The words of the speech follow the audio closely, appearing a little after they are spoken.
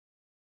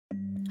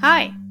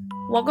Hi,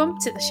 welcome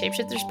to the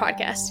Shapeshifters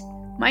podcast.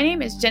 My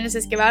name is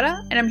Genesis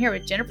Guevara, and I'm here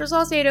with Jennifer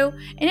Saucedo,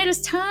 and it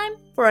is time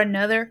for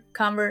another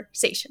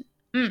conversation.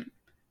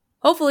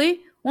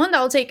 Hopefully, one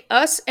that will take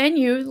us and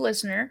you, the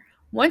listener,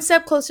 one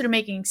step closer to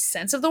making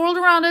sense of the world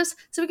around us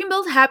so we can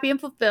build happy and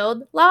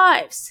fulfilled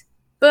lives.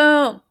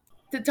 Boom!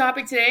 The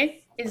topic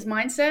today is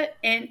mindset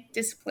and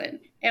discipline,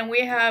 and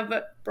we have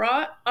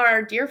brought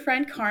our dear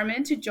friend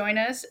Carmen to join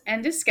us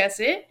and discuss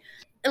it.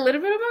 A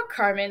little bit about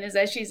Carmen is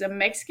that she's a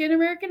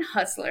Mexican-American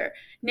hustler,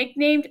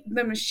 nicknamed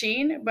The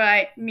Machine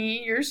by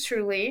me, yours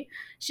truly.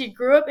 She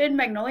grew up in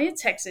Magnolia,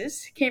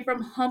 Texas, came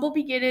from humble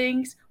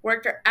beginnings,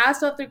 worked her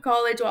ass off through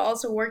college while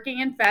also working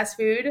in fast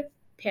food,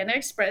 Panda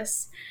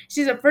Express.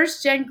 She's a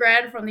first-gen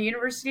grad from the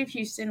University of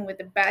Houston with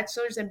a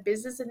bachelor's in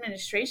business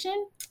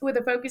administration with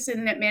a focus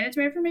in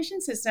management information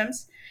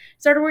systems.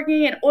 Started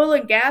working in oil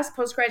and gas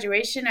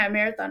post-graduation at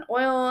Marathon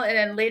Oil, and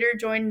then later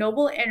joined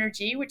Noble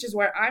Energy, which is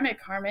where I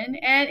met Carmen,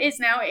 and is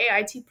now a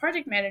IT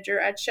project manager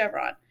at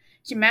Chevron.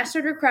 She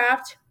mastered her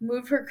craft,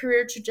 moved her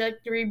career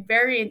trajectory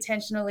very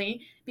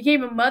intentionally,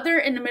 became a mother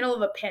in the middle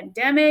of a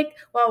pandemic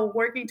while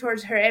working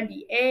towards her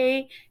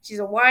MBA. She's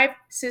a wife,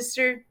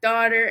 sister,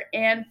 daughter,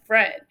 and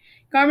friend.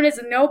 Carmen is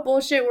a no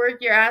bullshit,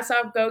 work your ass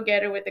off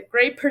go-getter with a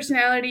great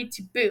personality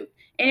to boot.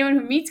 Anyone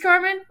who meets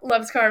Carmen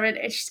loves Carmen,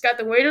 and she's got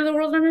the weight of the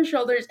world on her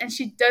shoulders, and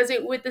she does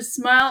it with a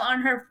smile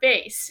on her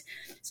face.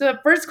 So the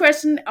first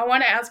question I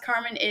want to ask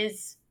Carmen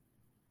is,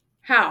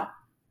 how?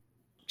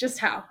 Just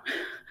how?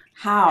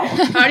 How?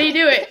 How do you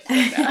do it?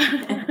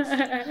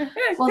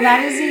 Well,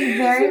 that is a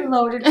very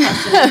loaded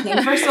question, I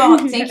think. First of all,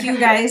 thank you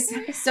guys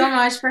so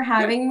much for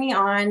having me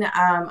on.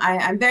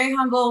 I'm very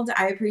humbled.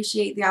 I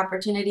appreciate the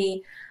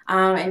opportunity.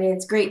 And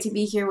it's great to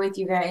be here with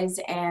you guys,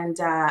 and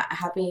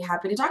happy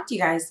to talk to you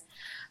guys.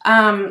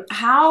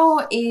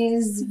 How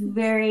is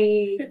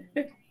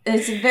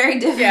it's a very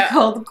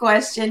difficult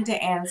question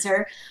to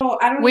answer.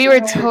 We were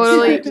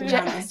totally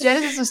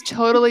Genesis was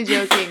totally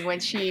joking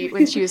when she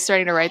was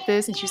starting to write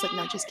this, and she was like,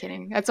 "No, just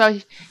kidding." That's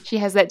why she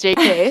has that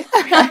JK.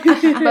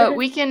 But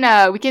we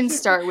can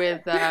start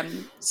with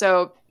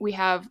so we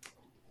have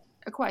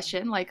a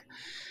question like,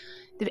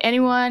 did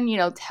anyone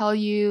tell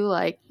you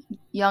like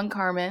young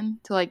Carmen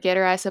to like get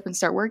her ass up and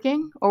start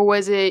working, or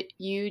was it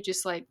you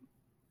just like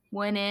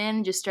went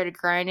in, just started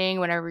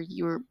grinding whenever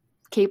you were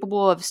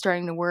capable of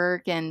starting to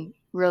work and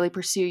really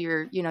pursue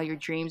your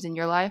dreams in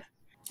your life?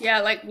 Yeah,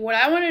 like what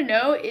I want to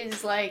know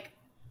is like,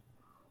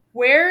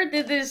 where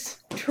did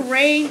this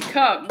train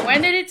come?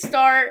 When did it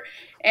start?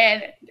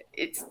 And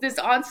it's this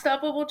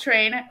unstoppable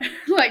train.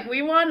 Like,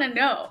 we want to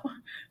know.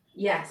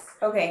 Yes.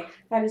 Okay.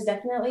 That is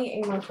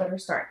definitely a much better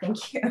start.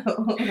 Thank you.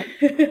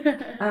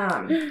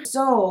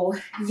 So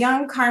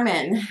young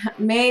Carmen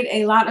made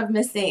a lot of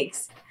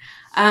mistakes.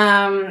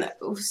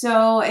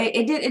 So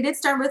it did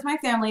start with my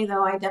family,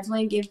 though. I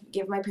definitely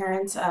give my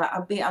parents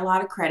a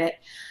lot of credit.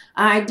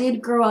 I did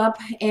grow up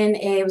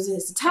it was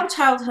a tough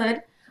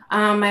childhood.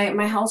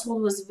 My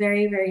household was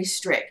very, very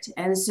strict.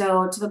 And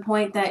so to the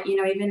point that,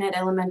 even at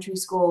elementary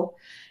school,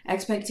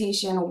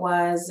 expectation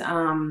was,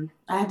 I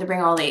had to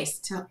bring all A's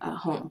to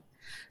home.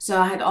 So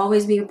I had to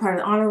always be a part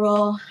of the honor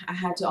roll. I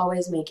had to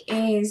always make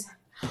A's.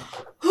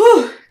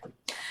 Whew.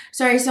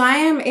 Sorry. So I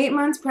am 8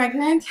 months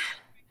pregnant.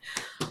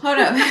 Hold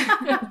up.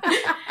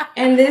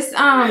 And this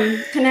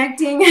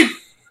connecting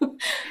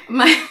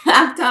my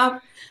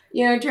laptop,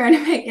 trying to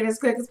make it as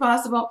quick as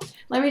possible.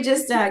 Let me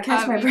just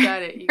catch my breath. You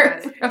got it.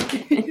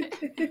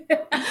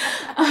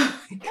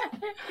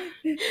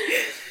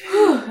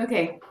 Oh my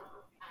God.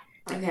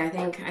 Okay, I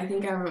think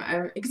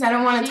I'm because I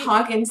don't want to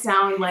talk and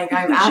sound like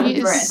I'm out of breath.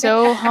 She is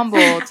so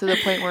humble to the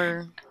point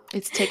where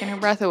it's taking her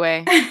breath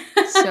away.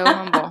 So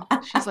humble.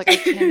 She's like, I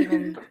can't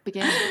even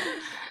begin.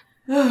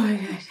 Oh my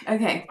gosh.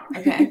 Okay.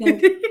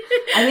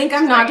 I think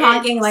I'm not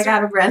talking like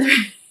out of breath.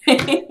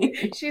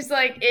 She's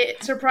like,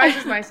 it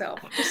surprises myself.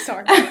 Just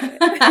talk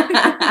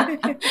about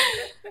it.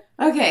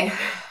 Okay.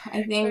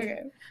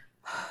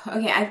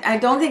 I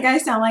don't think I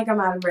sound like I'm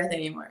out of breath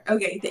anymore.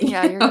 Okay, thank you.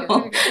 Yeah, you're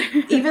good.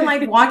 Even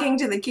like walking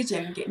to the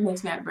kitchen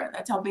makes me out of breath.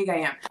 That's how big I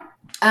am.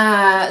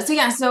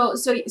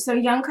 So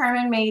young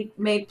Carmen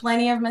made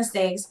plenty of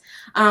mistakes.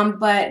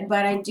 But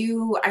I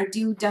do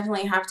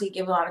definitely have to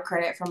give a lot of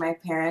credit for my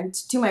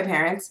parents.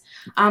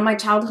 My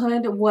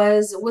childhood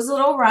was a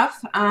little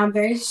rough,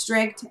 very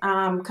strict,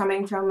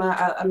 coming from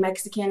a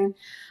Mexican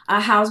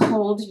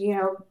household.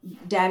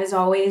 Dad is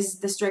always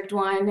the strict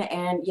one,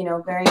 and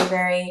very,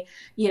 very,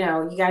 you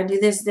got to do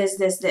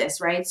this,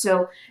 right?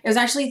 So it was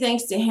actually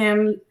thanks to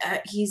him.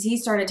 He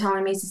started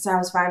telling me since I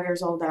was 5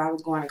 years old that I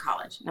was going to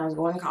college, and I was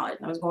going to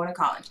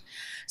college.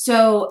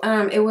 So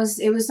it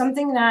was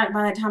something that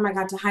by the time I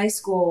got to high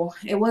school,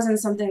 it wasn't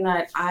something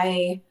that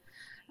I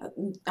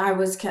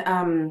was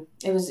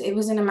it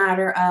wasn't a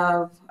matter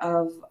of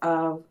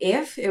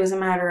if, it was a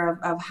matter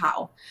of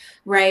how,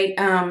 right?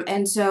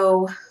 And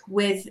so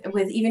with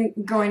even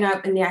growing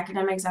up in the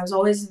academics, I was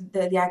always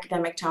the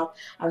academic child.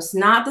 I was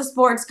not the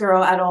sports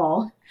girl at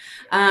all.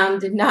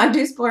 Did not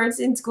do sports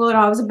in school at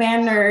all. I was a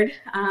band nerd.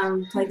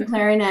 Played the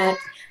clarinet.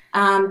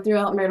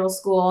 throughout middle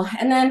school.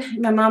 And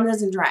then my mom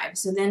doesn't drive.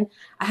 So then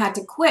I had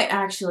to quit,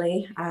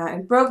 actually.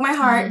 It broke my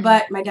heart,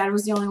 but my dad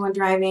was the only one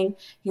driving.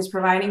 He was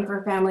providing for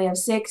a family of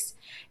 6.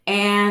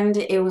 And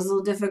it was a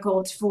little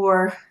difficult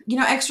for,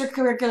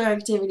 extracurricular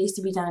activities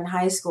to be done in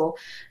high school.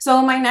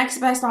 So my next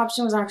best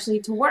option was actually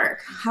to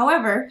work.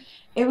 However,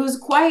 it was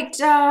quite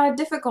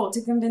difficult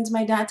to convince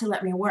my dad to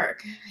let me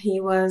work.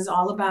 He was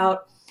all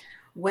about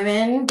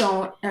women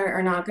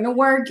are not going to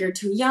work. You're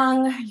too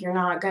young. You're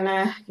not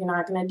gonna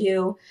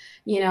do,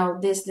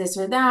 this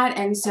or that.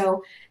 And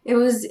so it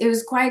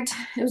was quite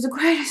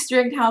a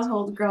strict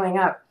household growing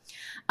up.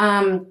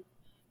 And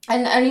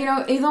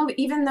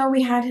even though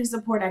we had his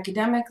support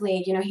academically,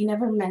 he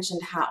never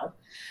mentioned how.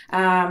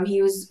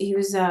 He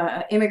was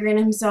a immigrant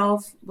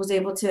himself, was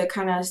able to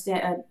kind of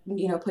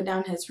put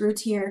down his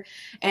roots here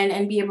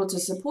and be able to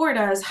support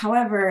us.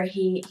 However,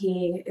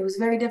 it was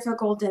very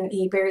difficult, and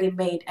he barely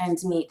made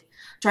ends meet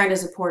trying to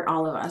support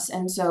all of us.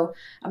 And so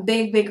a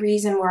big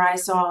reason where I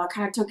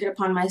kind of took it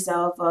upon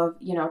myself of,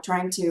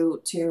 trying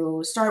to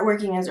start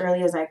working as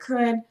early as I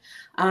could.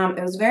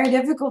 It was very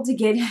difficult to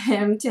get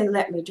him to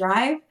let me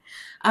drive.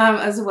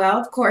 As well.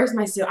 Of course,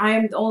 I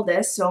am the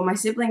oldest, so my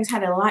siblings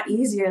had it a lot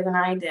easier than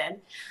I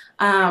did.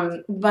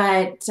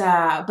 But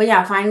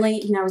yeah,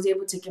 finally, I was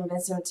able to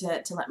convince him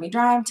to let me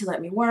drive, to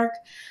let me work.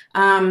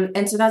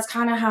 And so that's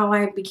kind of how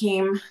I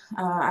became,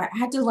 I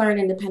had to learn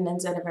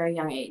independence at a very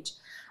young age.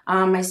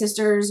 My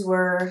sisters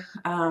were,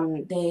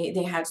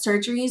 they had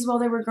surgeries while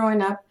they were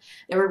growing up.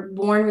 They were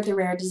born with a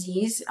rare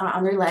disease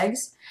on their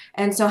legs.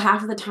 And so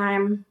half of the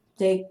time,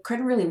 they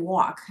couldn't really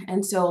walk.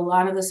 And so a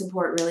lot of the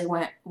support really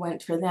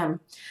went for them.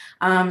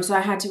 So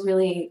I had to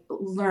really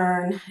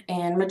learn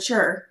and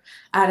mature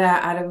at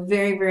a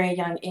very, very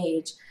young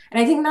age.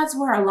 And I think that's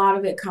where a lot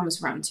of it comes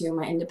from too.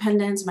 My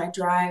independence, my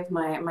drive,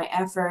 my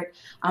effort,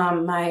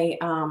 my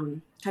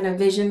kind of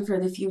vision for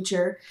the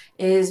future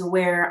is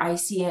where I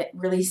see it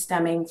really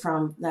stemming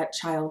from that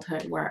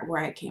childhood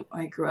where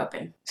I grew up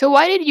in. So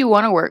why did you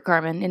want to work,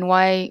 Carmen? And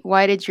why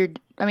did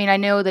I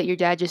know that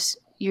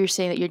you're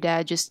saying that your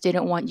dad just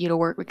didn't want you to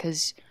work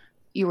because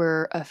you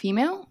were a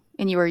female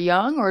and you were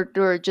young,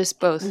 or just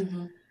both?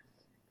 Mm-hmm.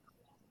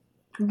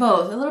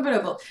 Both, a little bit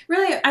of both.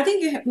 Really, I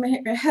think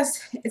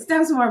it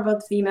stems more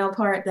about the female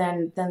part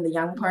than the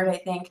young part, I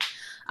think.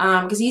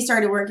 Because he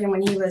started working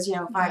when he was,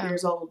 5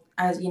 years old,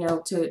 as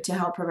to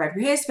help provide for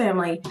his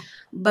family.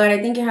 But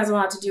I think it has a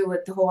lot to do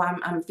with the whole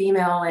I'm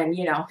female and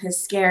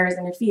his scares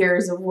and the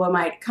fears of what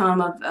might come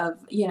of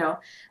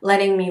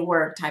letting me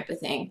work type of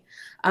thing.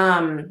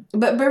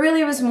 But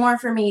really it was more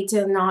for me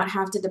to not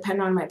have to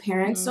depend on my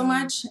parents so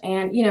much,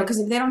 and because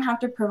if they don't have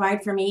to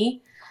provide for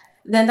me,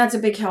 then that's a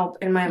big help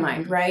in my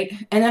mind, right?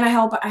 And then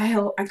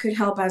I could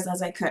help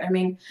as I could. I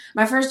mean,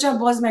 my first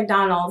job was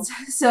McDonald's,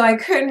 so I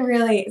couldn't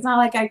really. It's not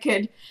like I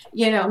could,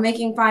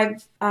 making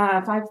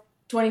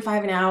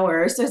 $5.25 an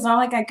hour. So it's not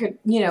like I could,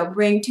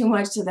 bring too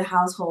much to the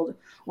household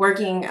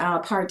working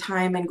part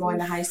time and going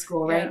to high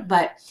school, right? Yeah.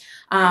 But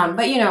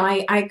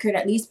I could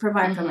at least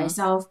provide for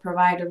myself,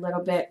 provide a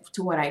little bit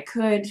to what I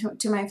could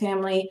to my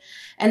family,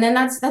 and then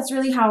that's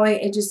really how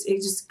it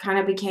just kind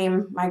of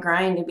became my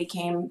grind. It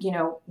became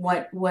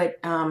what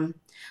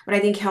I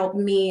think helped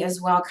me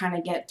as well, kind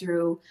of get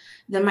through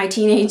my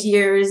teenage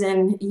years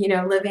and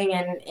living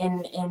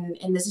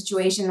in the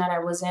situation that I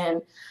was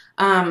in.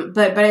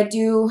 But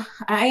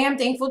I am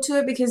thankful to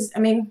it because, I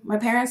mean, my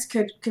parents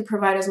could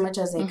provide as much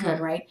as they could,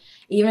 right?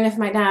 Even if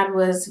my dad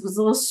was a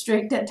little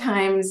strict at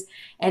times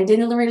and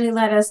didn't really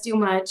let us do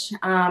much.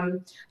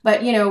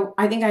 But,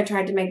 I think I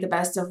tried to make the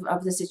best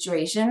of the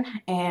situation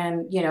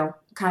and,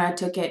 kind of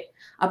took it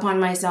upon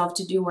myself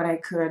to do what I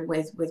could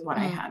with what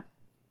I had.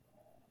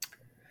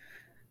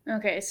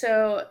 Okay,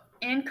 so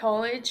in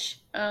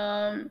college,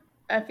 I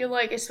feel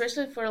like,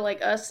 especially for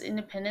like us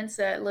independents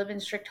that live in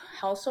strict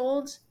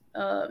households,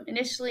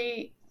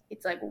 initially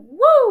it's like,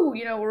 woo,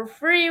 we're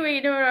free, we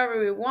can do whatever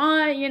we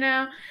want,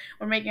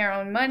 we're making our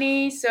own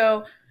money.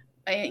 So,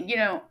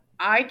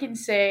 I can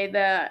say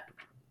that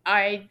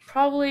I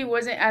probably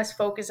wasn't as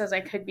focused as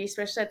I could be,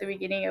 especially at the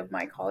beginning of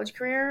my college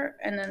career.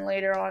 And then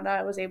later on,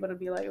 I was able to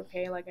be like,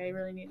 okay, like I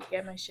really need to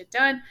get my shit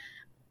done.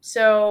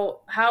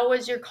 So how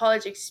was your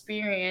college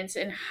experience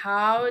and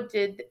how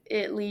did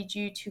it lead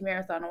you to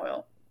Marathon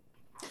Oil?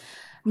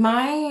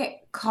 My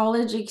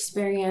college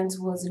experience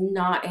was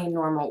not a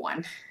normal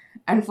one,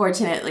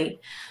 unfortunately.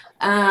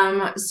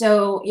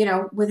 So,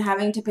 with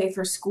having to pay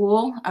for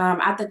school,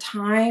 at the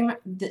time,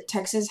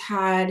 Texas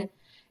had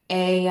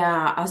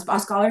a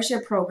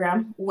scholarship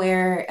program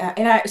where,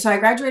 so I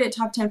graduated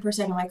top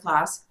 10% of my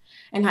class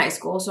in high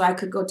school, so I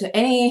could go to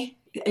any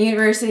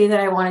university that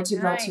I wanted to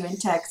go to in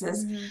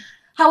Texas. Mm-hmm.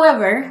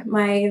 However,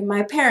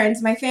 my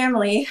parents, my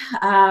family,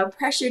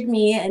 pressured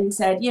me and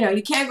said,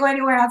 you can't go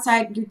anywhere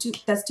outside.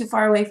 That's too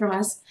far away from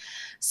us.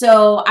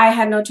 So I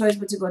had no choice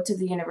but to go to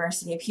the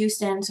University of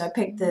Houston. So I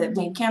picked the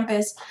main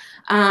campus.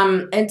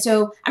 And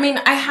so, I mean,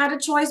 I had a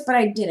choice, but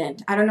I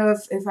didn't. I don't know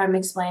if I'm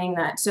explaining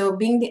that. So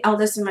being the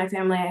eldest in my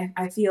family,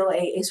 I feel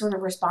a sort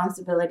of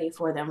responsibility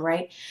for them,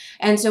 right?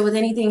 And so with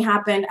anything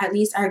happened, at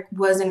least I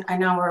wasn't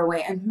an hour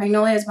away. And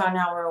Magnolia is about an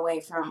hour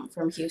away from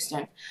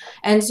Houston.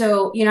 And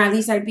so, at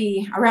least I'd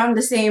be around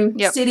the same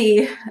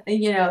city,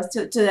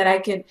 so that I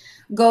could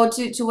go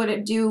to what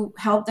it do,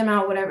 help them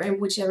out, whatever, in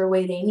whichever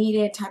way they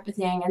needed, type of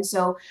thing. And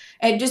so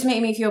it just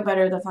made me feel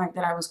better, the fact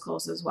that I was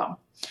close as well.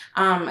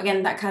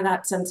 Again,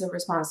 that sense of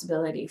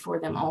responsibility for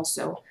them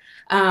also.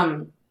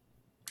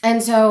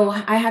 And so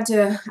I had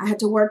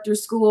to work through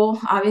school,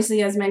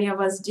 obviously, as many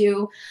of us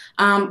do.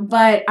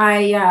 But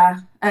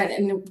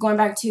and going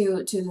back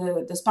to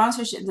the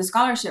sponsorship, the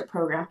scholarship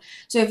program.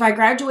 So if I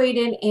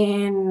graduated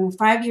in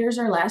 5 years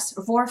or less,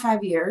 or 4 or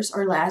 5 years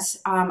or less,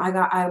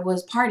 I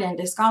was pardoned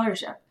a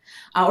scholarship.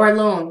 Or a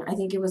loan. I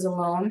think it was a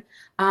loan.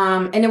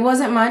 And it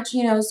wasn't much,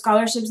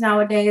 scholarships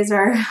nowadays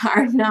are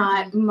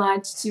not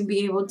much to be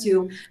able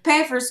to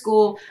pay for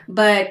school.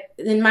 But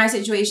in my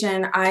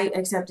situation, I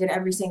accepted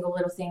every single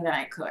little thing that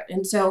I could.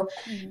 And so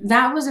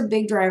that was a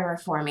big driver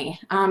for me.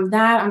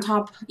 That on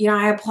top,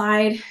 I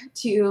applied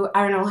to,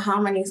 I don't know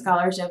how many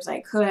scholarships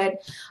I could.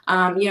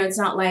 It's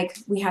not like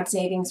we had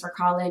savings for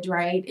college,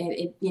 right?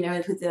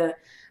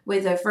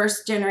 With the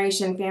first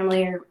generation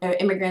family or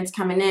immigrants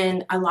coming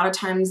in, a lot of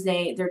times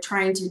they're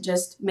trying to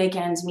just make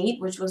ends meet,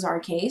 which was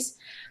our case.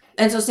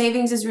 And so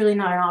savings is really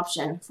not an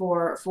option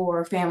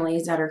for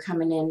families that are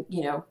coming in,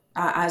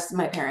 as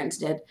my parents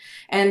did.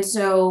 And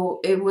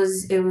so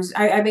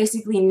I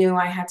basically knew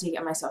I had to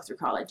get myself through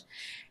college.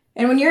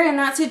 And when you're in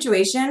that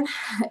situation,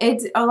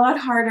 it's a lot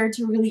harder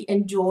to really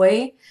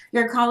enjoy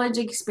your college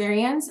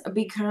experience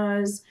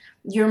because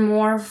you're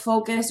more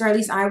focused, or at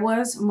least I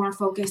was more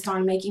focused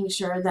on making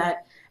sure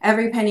that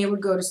every penny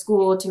would go to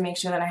school to make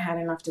sure that I had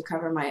enough to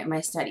cover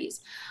my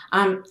studies.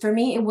 For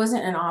me, it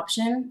wasn't an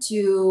option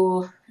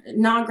to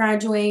not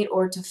graduate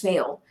or to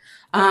fail.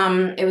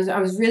 I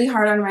was really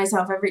hard on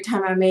myself every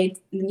time I made,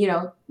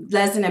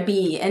 less than a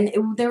B. And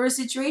there were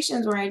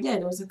situations where I did.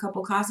 There was a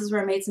couple classes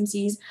where I made some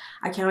C's.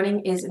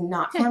 Accounting is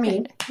not for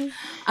me.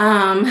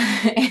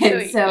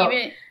 So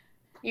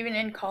even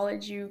in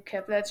college, you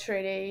kept that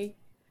straight A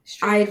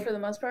for the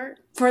most part?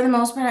 For the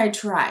most part, I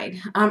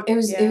tried. It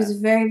was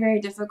very, very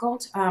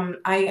difficult.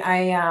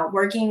 I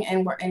working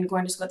and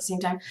going to school at the same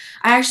time.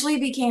 I actually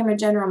became a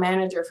general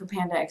manager for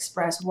Panda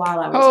Express while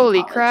I was in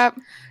college. Crap.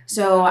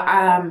 So,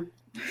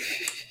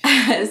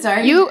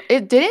 sorry.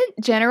 Didn't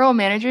general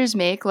managers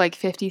make like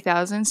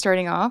 50,000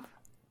 starting off?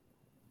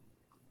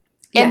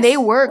 Yes. And they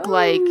work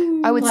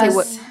I would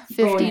Plus say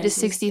 50 to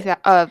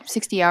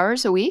 60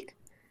 hours a week?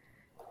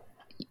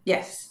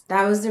 Yes,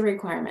 that was the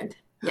requirement.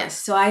 Yes,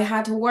 so I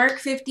had to work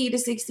 50 to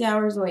 60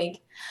 hours a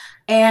week.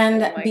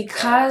 And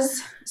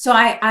so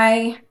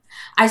I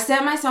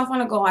set myself on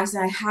a goal. I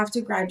said I have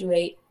to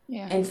graduate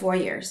in 4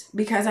 years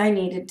because I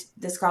needed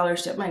the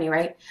scholarship money,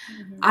 right?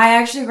 Mm-hmm. I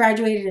actually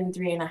graduated in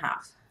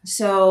 3.5.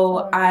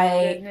 So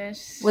I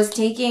was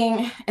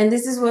taking, and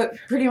this is what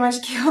pretty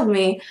much killed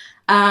me.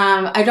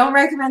 I don't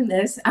recommend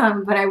this,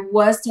 but I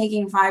was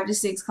taking 5 to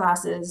 6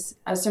 classes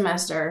a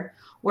semester,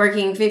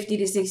 working 50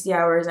 to 60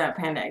 hours at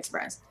Panda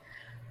Express.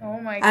 Oh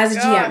my God. As a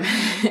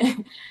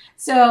GM.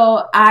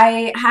 So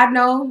I had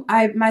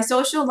my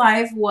social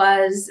life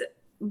was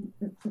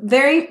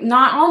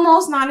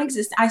almost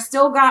non-existent. I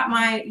still got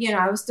my,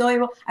 I was still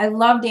able, I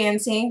love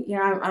dancing.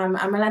 I'm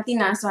a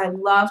Latina, so I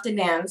love to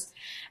dance.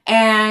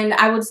 And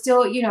I would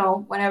still,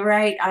 whenever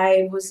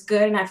I was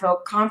good and I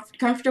felt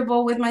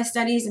comfortable with my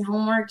studies and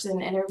homeworks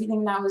and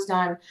everything that was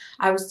done,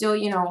 I was still,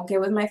 okay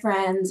with my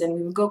friends, and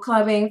we would go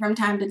clubbing from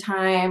time to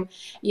time,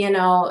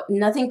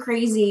 nothing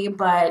crazy,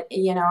 but,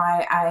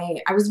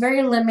 I was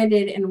very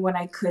limited in what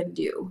I could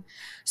do.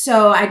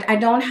 So I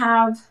don't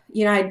have,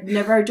 I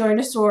never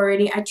joined a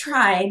sorority. I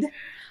tried.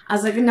 I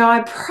was like, no,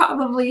 I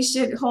probably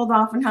should hold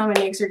off on how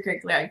many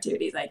extracurricular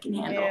activities I can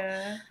handle.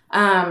 Yeah.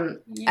 You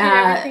did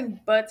everything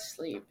but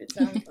sleep, it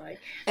sounds like.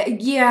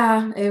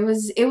 Yeah, it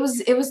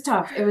was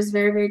tough. It was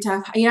very, very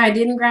tough. I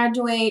didn't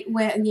graduate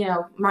with,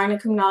 magna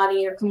cum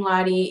laude or cum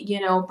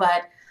laude,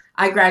 but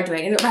I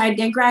graduated. I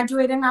did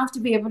graduate enough to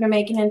be able to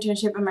make an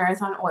internship at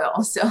Marathon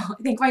Oil. So I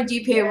think my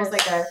GPA was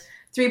like a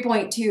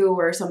 3.2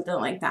 or something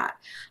like that.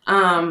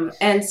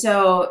 And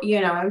so,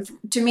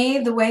 to me,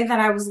 the way that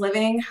I was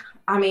living,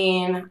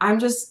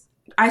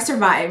 I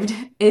survived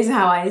is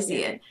how I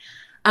see it.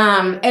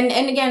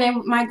 And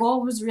again, my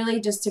goal was really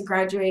just to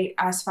graduate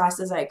as fast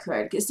as I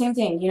could. 'Cause same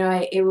thing,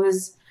 it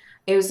was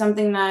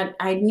something that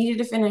I needed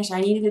to finish. I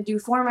needed to do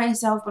for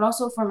myself, but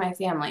also for my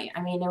family.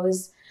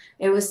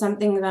 It was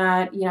something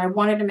that, I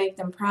wanted to make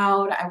them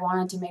proud. I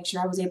wanted to make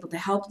sure I was able to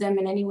help them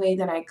in any way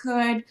that I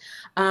could.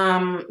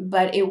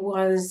 But it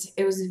was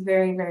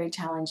very, very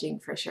challenging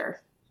for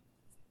sure.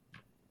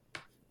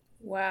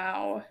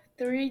 Wow.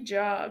 3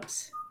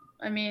 jobs.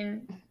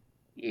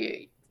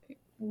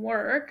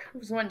 Work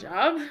was one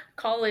job.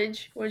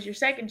 College was your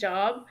second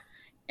job.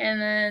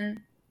 And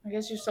then I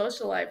guess your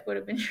social life would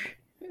have been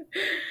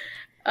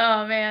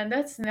Oh man,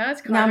 that's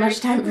nuts. Not Carmen. much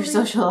time for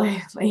social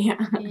life, but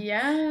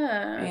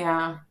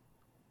yeah.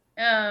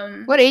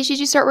 Yeah. What age did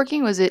you start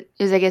working?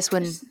 I guess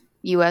when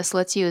US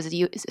lets you, is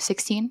it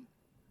 16?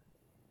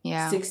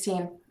 Yeah.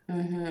 16.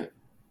 Mm-hmm.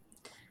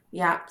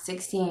 Yeah,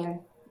 16.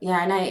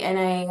 Yeah, and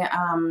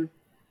I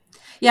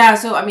yeah,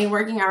 so I mean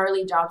working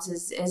hourly jobs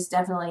is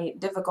definitely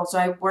difficult. So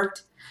I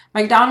worked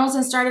McDonald's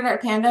and started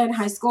at Panda in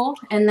high school,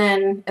 and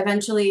then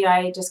eventually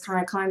I just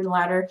kind of climbed the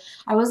ladder.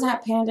 I was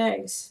at Panda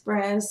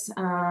Express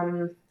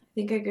I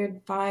think a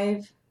good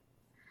 5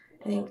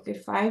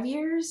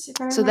 years, if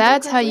I So remember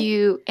that's how correctly.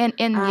 you and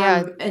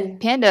yeah, And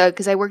Panda,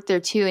 because I worked there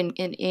too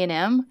in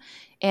A&M,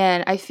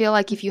 and I feel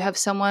like if you have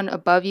someone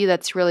above you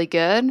that's really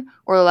good,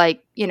 or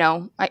like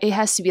it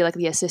has to be like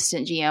the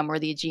assistant GM or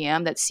the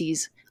GM that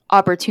sees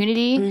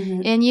opportunity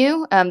mm-hmm. in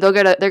you. They're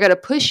gonna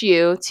push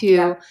you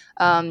to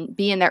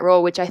be in that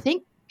role, which I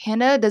think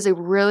Panda does a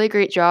really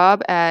great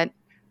job at.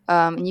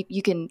 And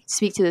you can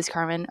speak to this,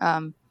 Carmen,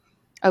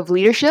 of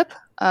leadership,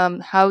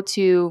 how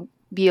to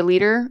be a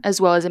leader as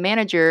well as a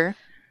manager.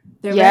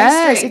 They're very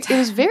Yes, strict. it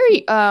was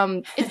very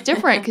it's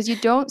different because you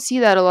don't see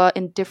that a lot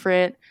in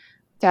different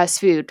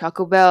fast food.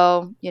 Taco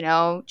Bell,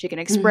 Chicken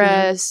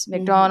Express, Mm-hmm.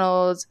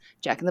 McDonald's,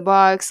 Jack in the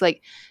Box.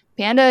 Like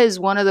Panda is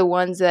one of the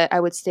ones that I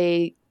would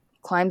say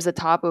climbs the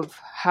top of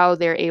how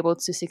they're able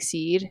to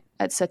succeed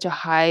at such a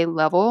high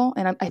level.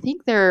 And I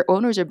think their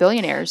owners are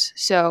billionaires,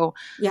 so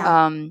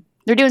Yeah.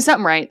 they're doing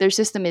something right. Their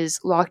system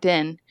is locked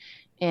in,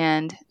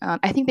 and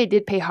I think they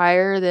did pay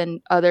higher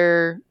than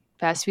other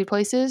fast food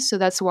places, so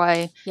that's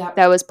why Yep.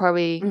 that was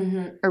probably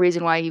Mm-hmm. a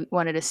reason why you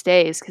wanted to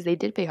stay, is because they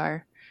did pay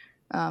higher.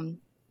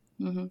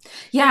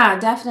 Yeah,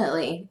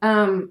 definitely.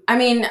 I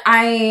mean,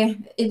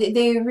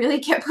 they really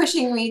kept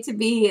pushing me to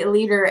be a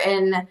leader,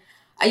 and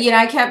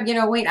I kept,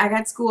 wait, I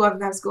got school, I've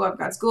got school, I've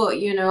got school,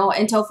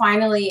 until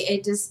finally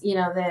it just,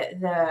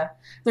 the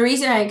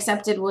reason I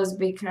accepted was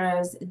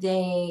because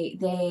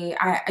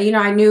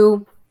I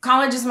knew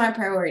college is my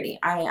priority.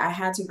 I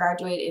had to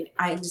graduate.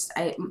 It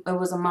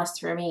was a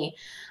must for me.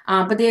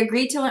 But they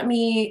agreed to let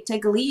me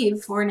take a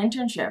leave for an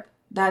internship.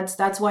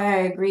 That's why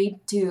I agreed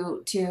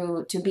to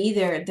be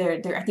there.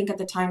 I think at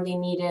the time they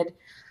needed,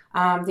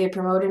 they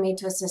promoted me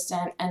to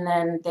assistant, and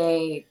then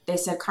they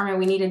said, Carmen,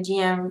 we need a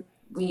GM.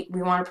 We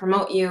want to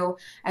promote you.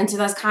 And so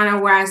that's kind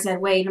of where I said,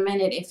 wait a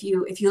minute, if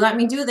you let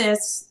me do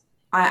this,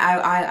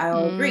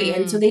 I'll agree.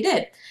 And so they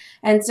did.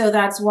 And so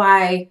that's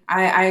why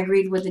I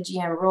agreed with the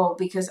GM role,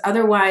 because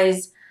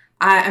otherwise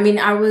I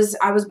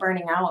was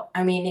burning out.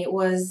 I mean, it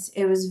was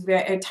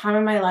a time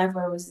in my life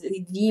where it was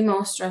the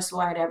most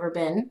stressful I'd ever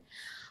been,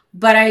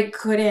 but I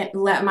couldn't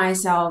let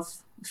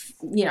myself,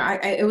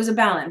 it was a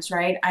balance,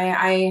 right?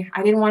 I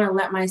didn't want to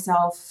let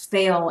myself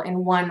fail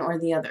in one or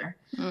the other.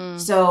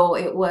 So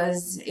it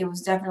was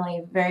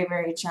definitely very,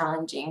 very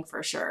challenging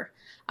for sure.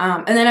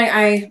 And then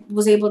I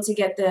was able to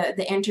get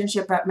the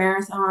internship at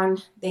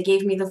Marathon. They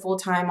gave me the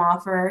full-time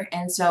offer.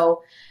 And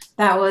so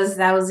that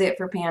was it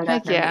for Panda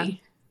Heck for yeah.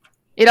 me.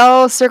 It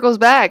all circles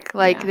back.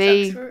 Like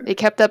Yeah. they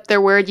kept up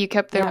their word, you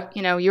kept their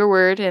Yep. your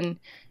word, and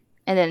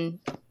then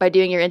by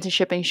doing your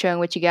internship and showing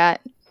what you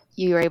got,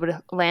 you were able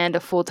to land a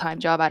full-time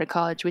job out of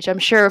college, which I'm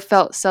sure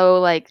felt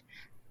so like,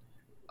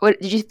 what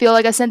did you feel,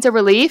 like a sense of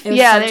relief? It was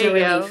Yeah, such there a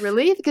you go. relief.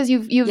 Relief, because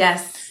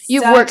Yes.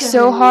 you've Such worked a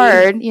so relief.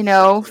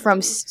 hard,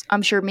 from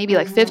I'm sure maybe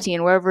like Mhm.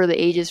 15, wherever the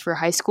age is for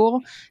high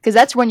school, because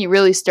that's when you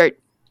really start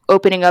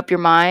opening up your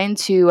mind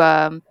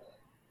to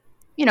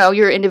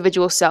your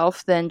individual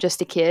self than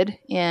just a kid,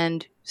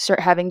 and start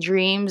having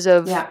dreams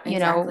of Yeah,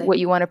 exactly. what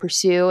you want to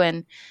pursue,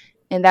 and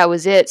that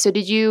was it. So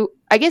did you,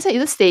 I guess at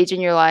this stage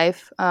in your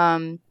life,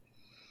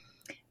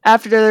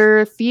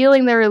 after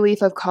feeling the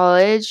relief of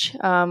college,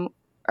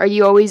 are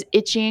you always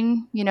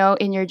itching,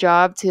 in your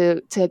job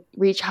to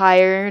reach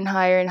higher and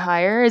higher and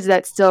higher? Is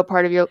that still a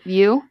part of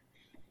you?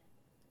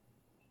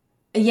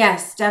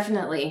 Yes,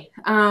 definitely.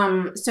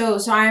 So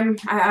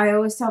I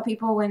always tell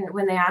people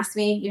when they ask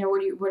me,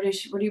 what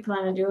do you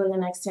plan to do in the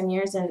next 10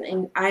 years?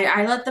 And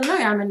I let them know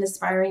I'm an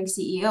aspiring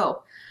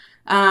CEO.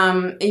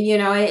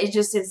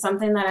 It's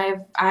something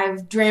that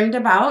I've dreamed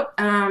about,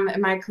 in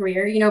my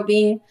career,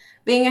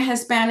 being a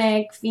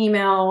Hispanic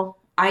female,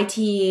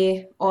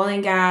 IT, oil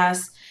and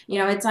gas,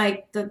 it's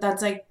like,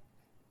 that's like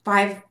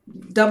 5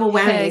 double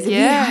whammies,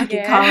 Heck I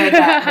could call it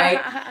that,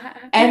 right?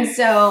 And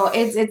so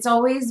it's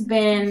always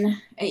been,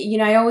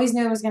 I always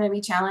knew it was going to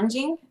be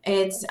challenging.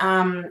 It's,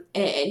 and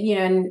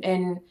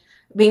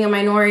being a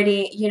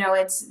minority,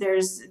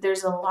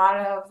 there's a lot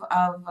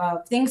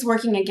of things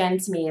working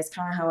against me is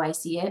kind of how I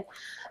see it.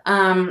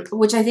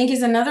 Which I think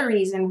is another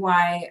reason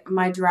why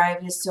my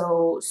drive is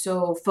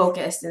so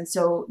focused and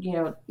so,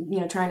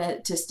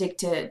 trying to stick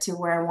to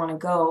where I want to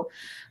go.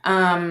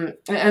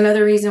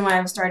 Another reason why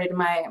I've started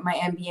my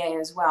MBA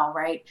as well.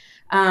 Right.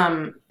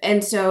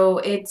 And so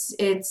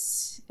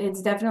it's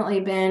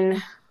definitely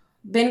been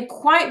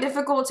quite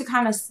difficult to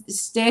kind of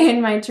stay in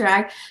my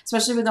track,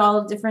 especially with all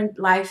of different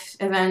life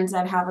events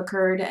that have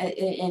occurred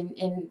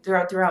in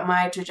throughout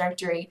my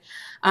trajectory.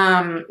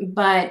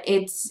 But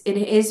it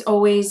is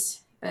always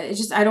it's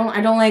just I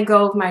don't let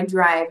go of my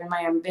drive and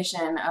my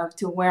ambition of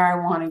to where I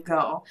want to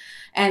go,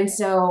 and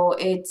so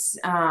it's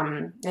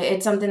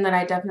something that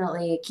I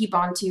definitely keep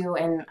on to,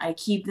 and I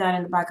keep that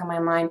in the back of my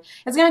mind.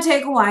 It's gonna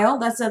take a while.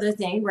 That's the other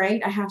thing,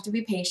 right? I have to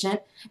be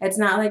patient. It's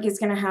not like it's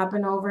gonna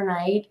happen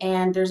overnight,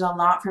 and there's a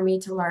lot for me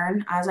to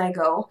learn as I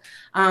go.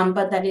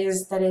 But that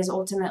is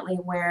ultimately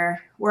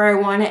where I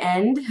want to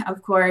end.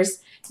 Of course,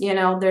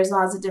 there's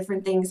lots of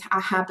different things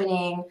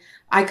happening.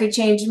 I could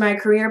change my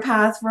career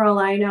path for all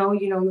I know.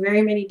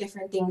 Very many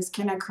different things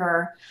can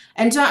occur.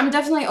 And so I'm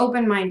definitely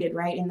open-minded,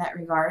 right, in that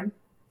regard.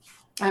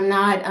 I'm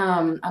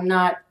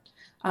not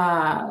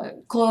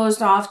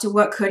closed off to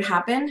what could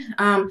happen.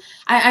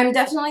 I'm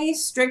definitely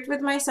strict with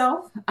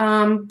myself,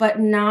 but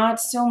not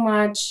so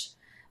much.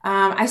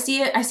 I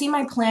see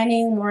my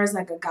planning more as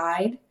like a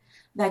guide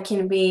that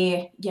can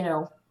be,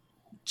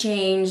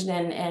 changed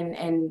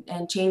and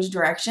change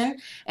direction,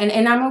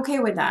 and I'm okay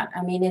with that.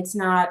 I mean, it's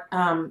not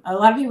a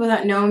lot of people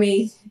that know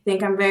me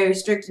think I'm very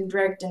strict and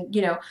direct, and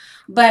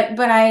but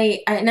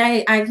I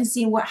can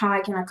see how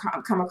I can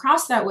come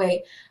across that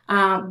way,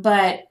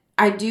 but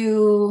I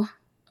do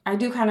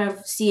kind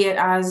of see it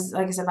as,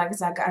 like I said,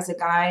 as a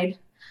guide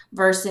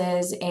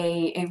versus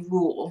a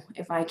rule,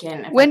 if I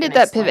can. When did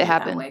that pivot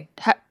happen?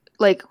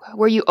 Like,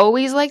 were you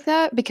always like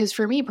that? Because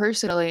for me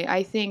personally,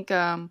 I think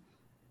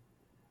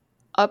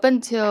up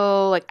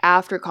until like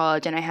after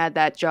college and I had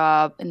that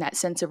job and that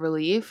sense of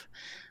relief,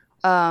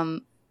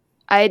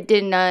 I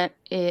did not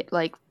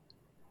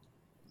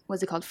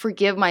what's it called?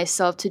 Forgive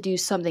myself to do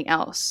something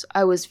else.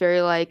 I was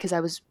very because I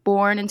was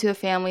born into a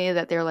family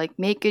that they're like,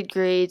 make good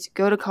grades,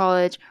 go to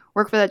college,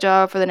 work for that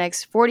job for the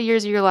next 40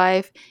 years of your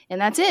life, and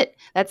that's it.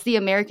 That's the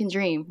American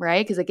dream,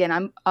 right? Because again,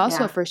 I'm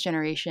also a first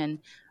generation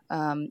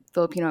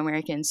Filipino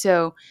American,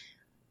 so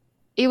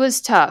it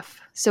was tough.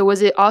 So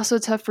was it also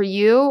tough for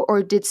you,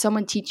 or did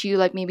someone teach you,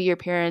 like maybe your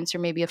parents or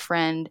maybe a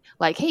friend,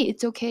 like, hey,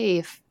 it's okay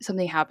if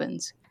something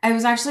happens? I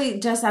was actually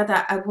just at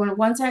that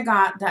once I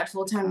got that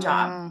full-time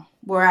job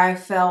where I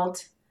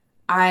felt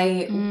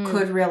I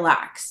could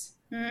relax.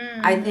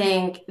 I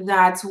think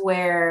that's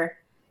where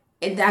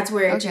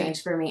it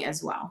changed for me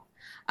as well.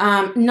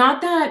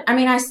 Not that, I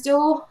mean, I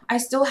still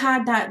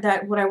had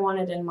that what I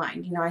wanted in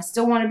mind. I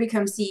still want to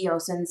become CEO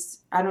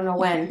since I don't know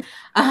when.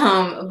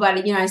 But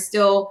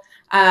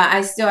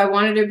I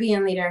wanted to be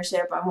in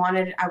leadership. I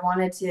wanted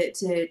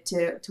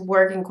to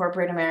work in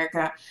corporate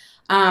America.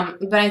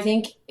 But I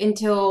think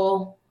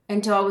until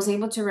I was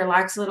able to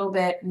relax a little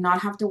bit,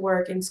 not have to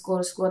work and go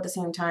to school at the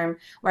same time,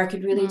 where I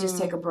could really just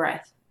take a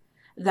breath.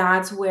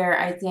 That's where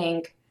I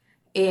think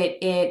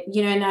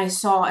and I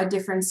saw a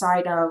different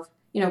side of,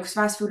 because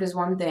fast food is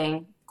one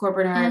thing,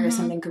 corporate America is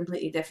something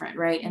completely different,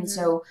 right? And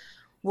so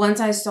once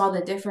I saw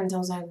the difference, I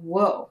was like,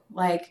 whoa,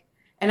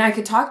 and I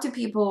could talk to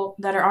people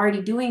that are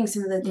already doing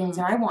some of the things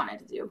that I wanted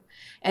to do.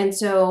 And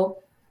so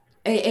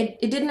it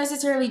didn't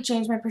necessarily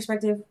change my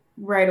perspective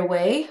right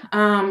away,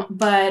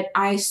 but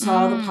I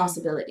saw the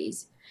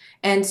possibilities.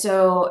 And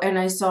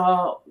I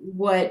saw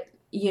what,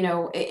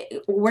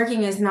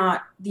 working is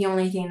not the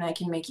only thing that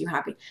can make you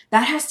happy.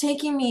 That has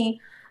taken me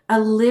a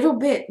little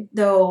bit,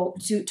 though,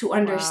 to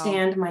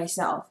understand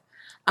myself.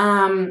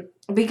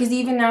 Because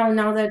even now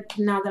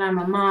that I'm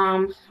a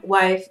mom,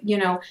 wife,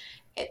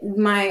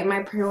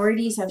 my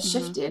priorities have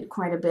shifted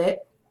quite a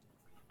bit.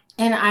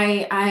 And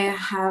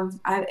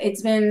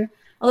it's been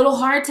a little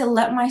hard to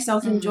let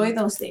myself enjoy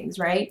those things,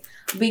 right?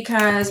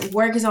 Because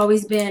work has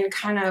always been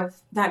kind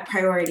of that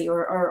priority,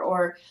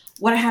 or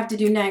what I have to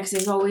do next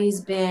has always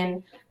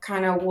been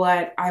kind of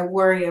what I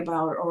worry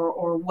about,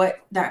 or what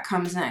that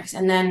comes next.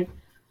 And then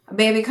a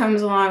baby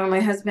comes along, or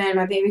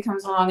my baby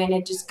comes along, and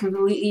it just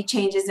completely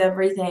changes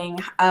everything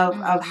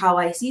of how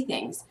I see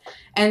things.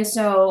 And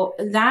so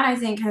that, I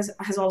think,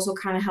 has also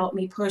kind of helped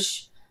me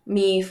push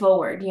me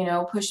forward,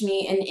 push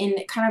me in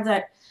kind of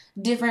that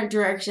different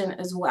direction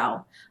as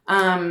well.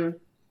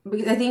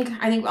 Because I think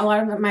a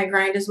lot of my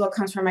grind as well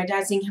comes from my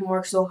dad, seeing him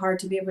work so hard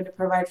to be able to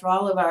provide for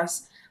all of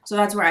us. So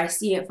that's where I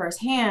see it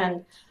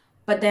firsthand.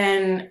 But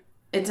then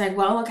it's like,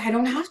 well, look, I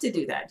don't have to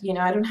do that.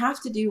 I don't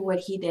have to do what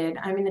he did.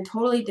 I'm in a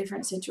totally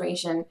different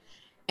situation.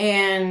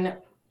 And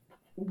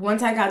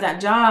once I got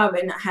that job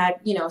and had,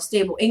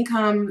 stable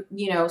income,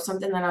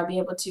 something that I'll be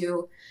able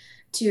to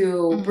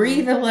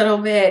breathe a little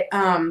bit,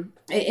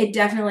 it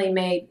definitely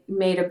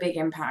made a big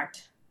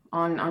impact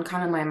on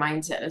kind of my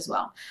mindset as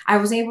well. I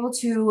was able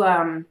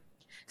to,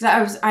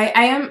 because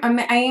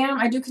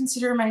I do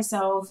consider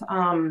myself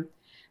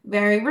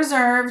very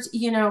reserved,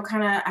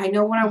 kind of, I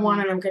know what I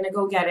want and I'm going to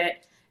go get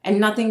it, and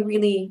nothing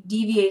really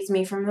deviates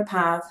me from the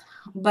path.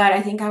 But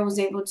I think I was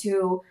able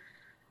to,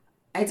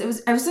 it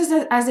was just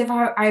as if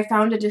I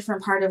found a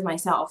different part of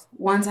myself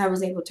once I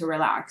was able to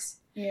relax.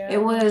 Yeah.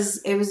 It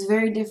was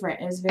very different.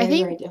 It was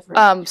very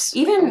different.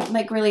 Even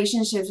like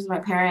relationships with my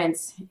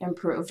parents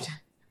improved.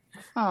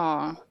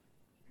 Oh,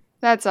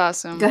 that's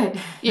awesome. Good.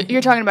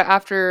 You're talking about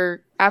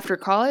after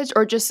college,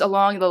 or just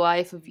along the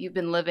life of you've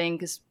been living,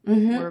 because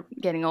we're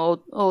getting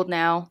old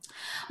now?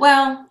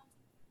 Well,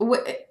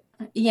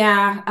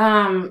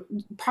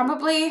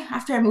 Probably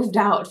after I moved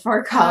out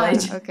for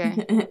college.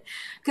 Okay.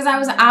 Because I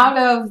was out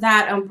of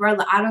that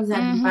umbrella, out of that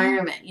Mhm.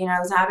 environment. I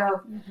was out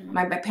of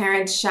my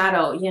parents'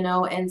 shadow,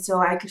 and so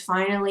I could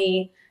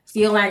finally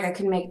feel like I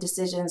could make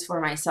decisions for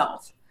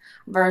myself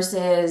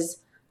versus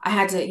I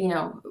had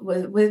to,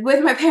 with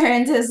my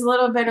parents, is a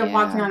little bit of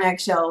walking Yeah. on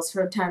eggshells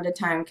from time to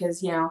time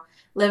because,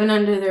 living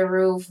under their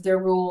roof, their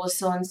rules,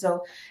 so and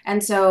so.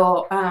 And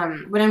so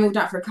when I moved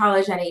out for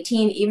college at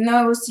 18, even though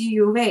I was to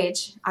U of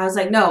H, I was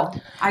like, no,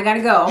 I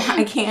gotta go.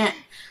 I can't.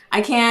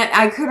 I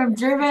could have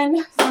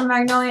driven from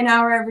Magnolia an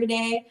hour every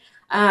day,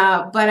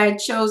 but I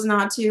chose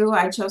not to.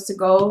 I chose to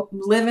go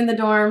live in the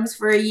dorms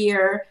for a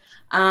year,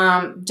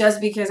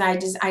 just because I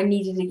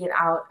needed to get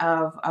out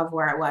of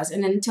where I was.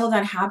 And until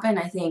that happened,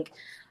 I think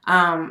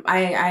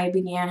I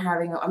began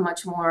having a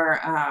much more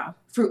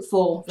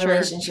fruitful Sure,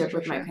 relationship sure,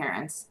 with my sure.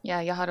 parents,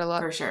 Yeah, you had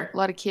for sure. a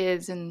lot of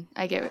kids, and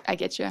I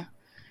get you.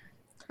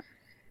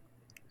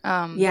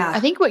 Yeah. I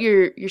think what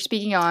you're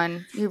speaking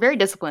on, you're very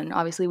disciplined.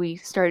 Obviously, we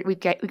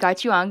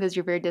got you on because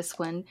you're very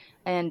disciplined,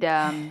 and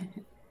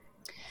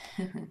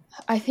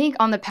I think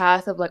on the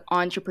path of like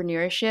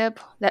entrepreneurship,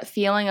 that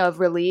feeling of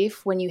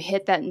relief when you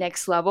hit that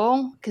next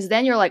level, because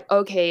then you're like,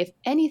 okay, if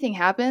anything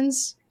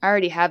happens, I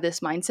already have this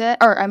mindset,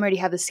 or I already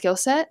have the skill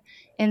set,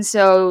 and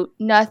so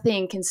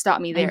nothing can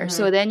stop me there.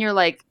 So then you're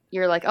like,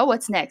 oh,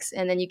 what's next?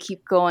 And then you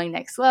keep going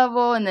next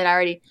level, and then I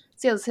already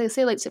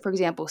say like for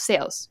example,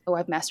 sales. Oh,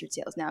 I've mastered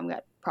sales now. I've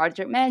got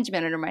project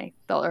management under my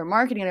belt or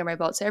marketing under my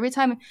belt. So every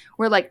time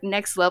we're like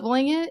next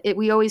leveling it,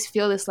 we always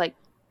feel this like,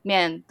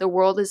 man, the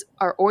world is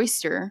our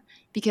oyster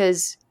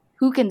because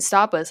who can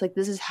stop us? Like,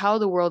 this is how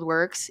the world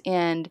works.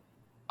 And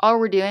all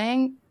we're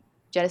doing,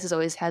 Genesis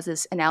always has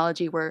this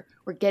analogy where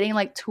we're getting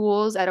like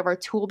tools out of our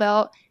tool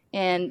belt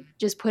and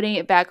just putting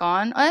it back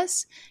on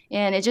us.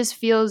 And it just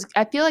feels,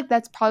 I feel like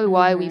that's probably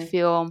why we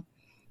feel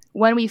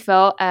when we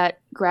felt at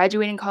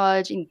graduating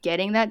college and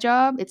getting that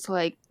job, it's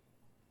like,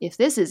 if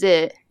this is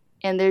it,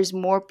 and there's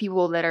more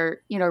people that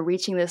are,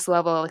 reaching this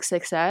level of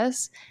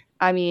success,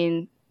 I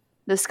mean,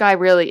 the sky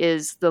really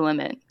is the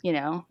limit.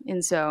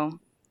 And so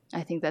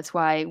I think that's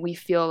why Yes.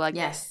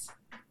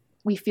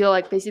 we feel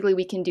like basically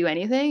we can do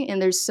anything, and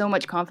there's so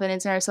much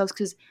confidence in ourselves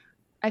because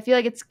I feel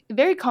like it's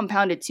very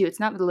compounded too. It's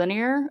not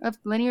linear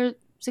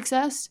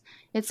success.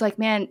 It's like,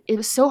 man, it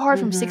was so hard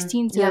from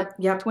 16 to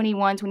Yep.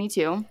 21,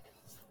 22.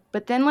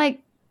 But then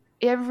like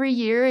every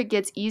year it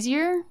gets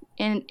easier,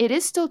 and it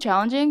is still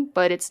challenging,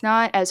 but it's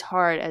not as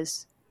hard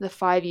as the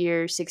 5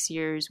 years, 6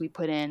 years we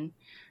put in.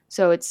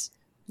 So it's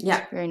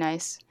very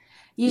nice.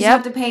 You just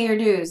have to pay your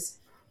dues.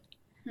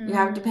 You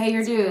have to pay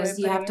your dues.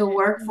 You have to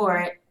work for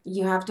it.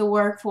 You have to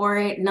work for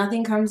it.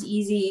 Nothing comes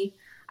easy.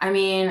 I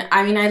mean,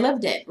 I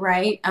lived it,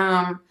 right?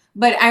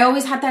 But I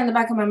always had that in the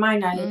back of my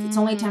mind. It's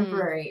only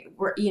temporary.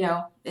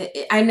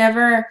 I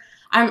never.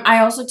 I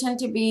also tend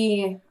to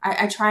be.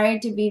 I try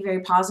to be very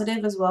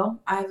positive as well.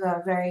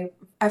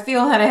 I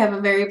feel that I have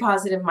a very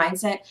positive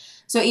mindset.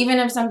 So even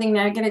if something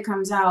negative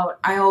comes out,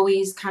 I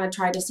always kind of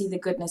try to see the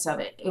goodness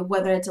of it,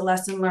 whether it's a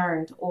lesson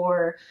learned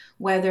or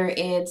whether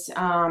it's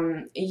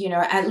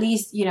at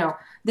least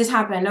this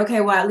happened,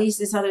 okay, well, at least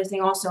this other thing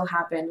also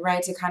happened,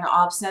 right, to kind of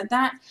offset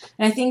that.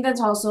 And I think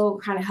that's also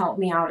kind of helped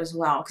me out as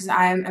well because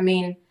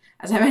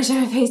as I mentioned,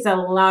 I faced a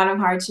lot of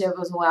hardship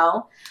as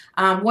well.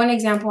 One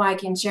example I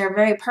can share,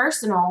 very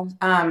personal,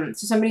 so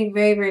somebody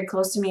very, very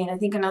close to me, and I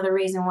think another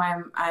reason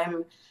why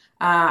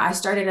I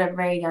started at a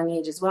very young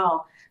age as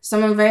well.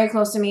 Someone very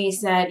close to me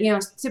said,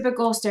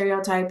 typical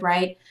stereotype,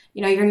 right?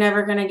 You're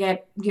never going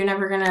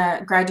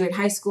to graduate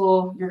high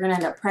school. You're going to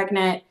end up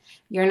pregnant.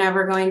 You're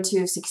never going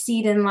to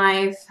succeed in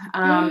life.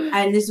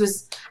 And this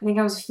was, I think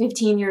I was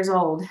 15 years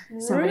old.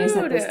 Somebody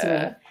said this to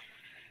me.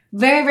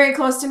 Very, very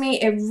close to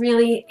me. It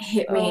really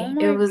hit me. Oh my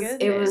goodness.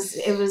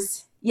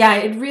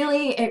 It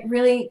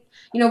really,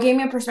 gave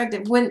me a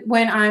perspective.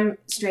 When I'm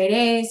straight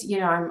A's,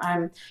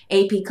 I'm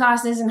AP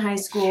classes in high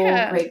school,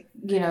 great,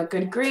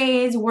 good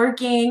grades,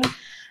 working.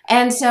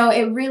 And so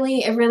it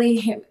really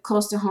hit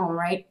close to home,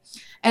 right?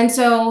 And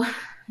so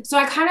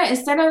I kind of,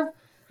 instead of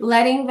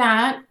letting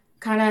that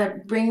kind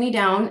of bring me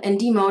down and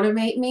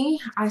demotivate me,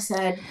 I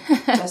said,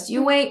 just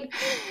you wait.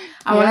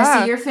 I want to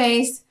see your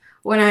face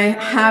when I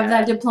have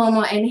that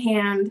diploma in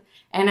hand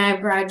and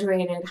I've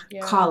graduated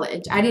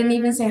college. I didn't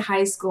even say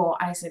high school.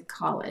 I said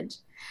college.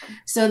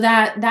 So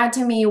that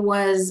to me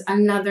was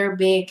another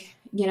big,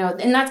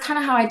 and that's kind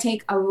of how I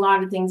take a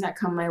lot of things that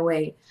come my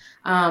way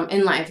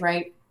in life,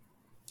 right?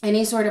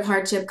 Any sort of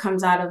hardship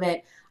comes out of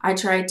it. I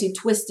try to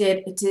twist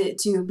it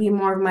to be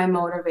more of my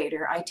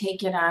motivator. I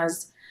take it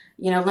as,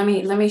 let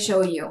me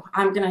show you.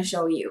 I'm gonna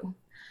show you,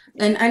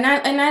 and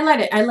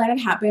I let it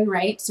happen,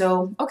 right?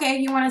 So okay,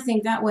 you want to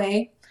think that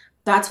way,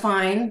 that's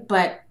fine,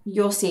 but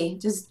you'll see.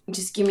 Just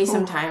give me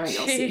some time, and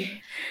you'll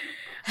see.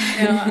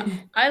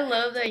 I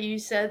love that you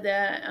said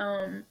that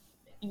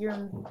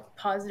your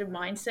positive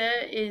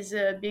mindset is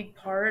a big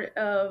part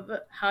of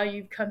how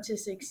you've come to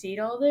succeed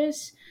all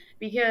this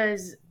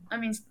because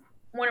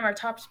one of our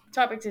top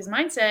topics is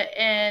mindset,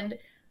 and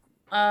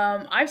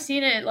I've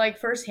seen it like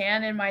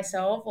firsthand in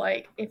myself.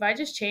 Like if I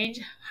just change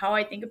how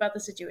I think about the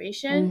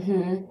situation,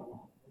 Mm-hmm.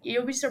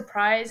 you'll be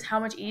surprised how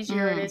much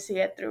easier it is to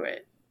get through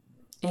it.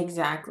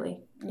 Exactly.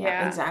 Yeah,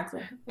 Yeah.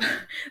 exactly.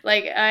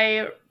 Like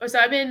I've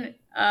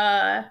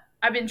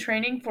been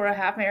training for a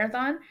half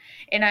marathon,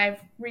 and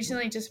I've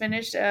recently just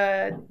finished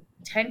a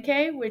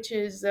 10K, which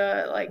is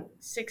like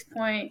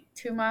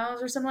 6.2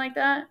 miles or something like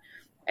that,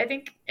 I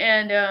think.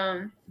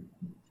 And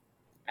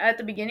at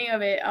the beginning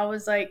of it, I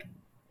was like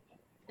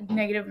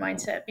negative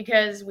mindset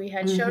because we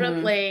had showed up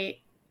Mm-hmm. late.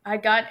 I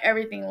got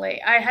everything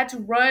late. I had to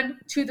run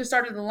to the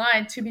start of the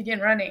line to begin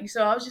running.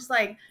 So I was just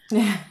like,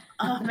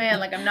 oh man,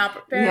 like I'm not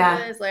prepared for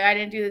Yeah. this. Like I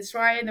didn't do this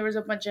right. And there was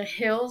a bunch of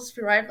hills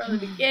right from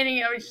the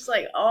beginning. I was just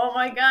like, oh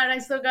my God, I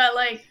still got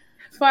like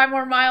 5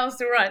 more miles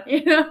to run,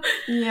 you know?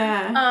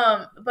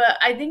 Yeah. But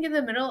I think in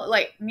the middle,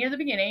 like near the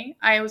beginning,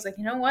 I was like,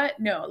 you know what?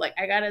 No, like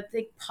I gotta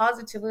think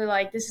positively,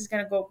 like this is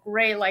gonna go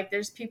great. Like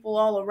there's people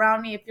all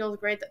around me. It feels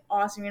great,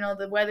 awesome, you know,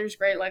 the weather's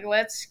great, like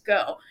let's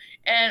go.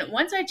 And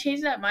once I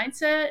changed that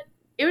mindset,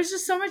 it was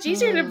just so much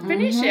easier to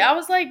finish it. I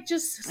was like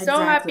just so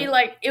happy.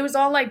 Like it was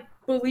all like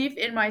belief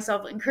in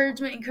myself,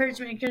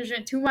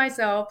 encouragement to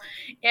myself.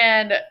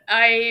 And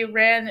I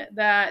ran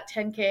that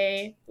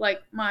 10K, like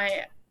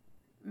my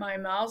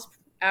miles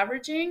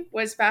averaging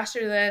was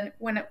faster than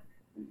when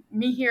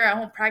me here at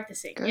home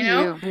practicing. Good you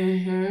know,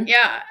 Mm-hmm.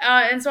 yeah.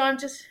 And so I'm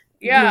just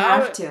You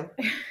have to.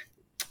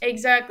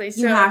 Exactly.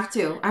 So You have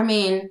to. I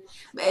mean,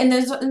 and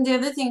the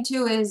other thing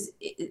too is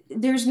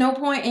there's no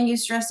point in you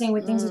stressing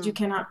with things that you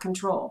cannot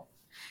control.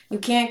 You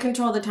can't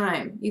control the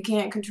time. You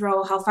can't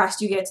control how fast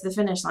you get to the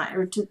finish line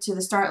or to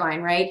the start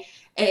line, right?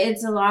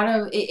 It's a lot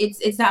of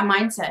it's that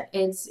mindset.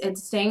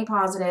 It's staying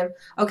positive.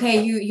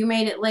 Okay, you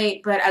made it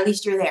late, but at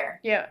least you're there.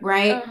 Yeah.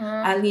 Right? Uh-huh.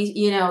 At least,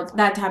 you know,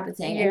 that type of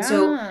thing. Yeah. And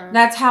so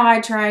that's how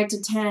I try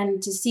to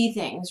tend to see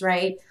things,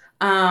 right?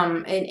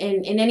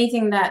 In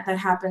anything that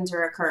happens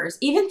or occurs,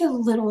 even the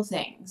little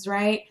things,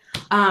 right?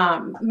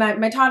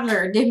 My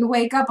toddler didn't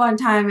wake up on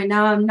time, and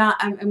now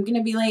I'm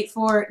gonna be late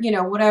for, you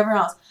know, whatever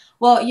else.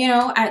 Well, you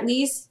know, at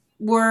least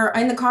we're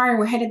in the car and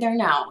we're headed there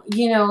now,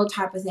 you know,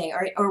 type of thing,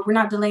 or we're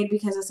not delayed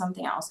because of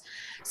something else.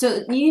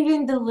 So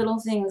even the little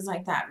things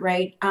like that,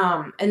 right?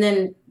 And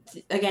then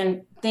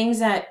again, things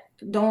that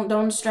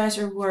don't stress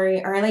or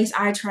worry, or at least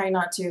I try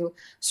not to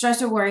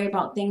stress or worry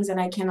about things that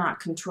I cannot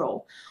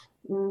control.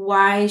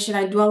 Why should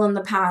I dwell on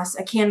the past?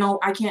 I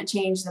can't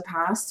change the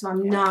past, so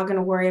I'm not going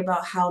to worry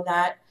about how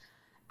that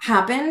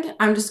happened.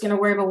 I'm just going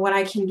to worry about what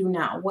I can do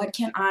now. What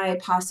can I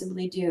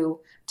possibly do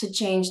to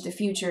change the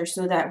future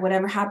so that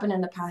whatever happened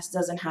in the past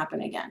doesn't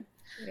happen again?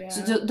 Yeah.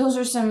 So those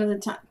are some of the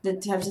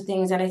types of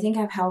things that I think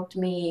have helped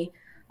me,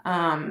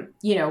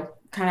 you know,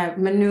 kind of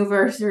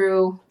maneuver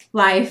through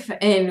life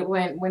and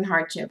when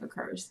hardship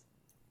occurs.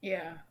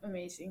 Yeah,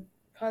 amazing.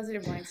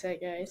 Positive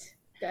mindset, guys.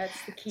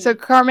 That's the key. So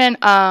Carmen,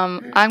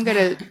 I'm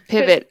gonna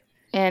pivot,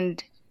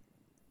 and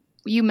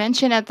you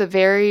mentioned at the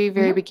very,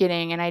 very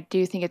beginning, and I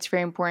do think it's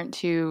very important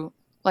to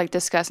like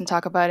discuss and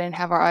talk about it and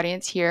have our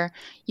audience here.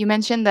 You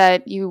mentioned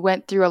that you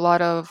went through a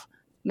lot of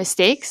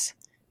mistakes.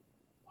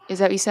 Is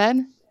that what you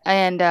said?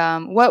 And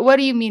what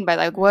do you mean by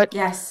that? Like what?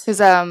 Yes. Because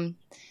I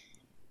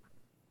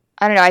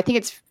don't know. I think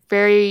it's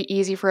very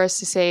easy for us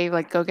to say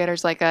like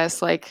go-getters like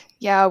us, like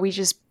yeah, we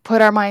just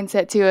put our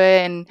mindset to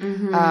it,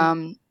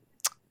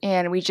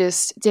 and we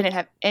just didn't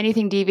have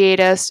anything deviate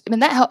us. I mean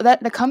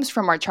that comes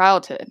from our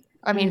childhood.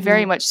 I mean,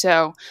 very much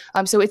so.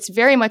 So it's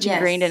very much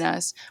ingrained in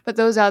us. But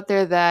those out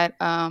there that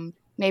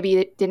maybe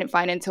it didn't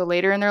find it until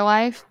later in their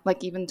life,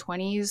 like even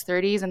 20s,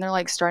 30s, and they're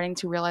like starting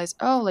to realize,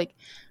 oh, like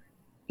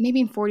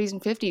maybe in 40s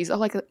and 50s, oh,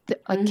 like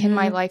can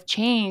my life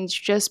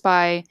change just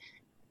by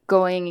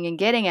going and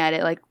getting at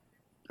it? Like,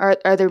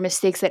 are there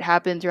mistakes that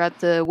happen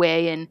throughout the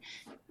way, and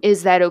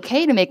is that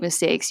okay to make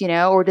mistakes, you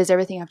know, or does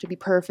everything have to be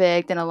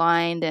perfect and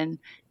aligned and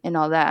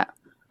all that?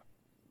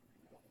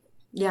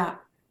 Yeah.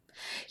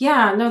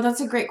 Yeah, no, that's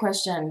a great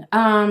question.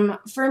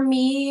 For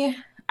me,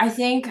 I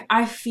think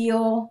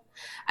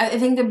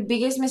the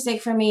biggest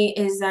mistake for me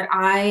is that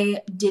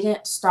I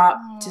didn't stop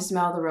to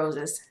smell the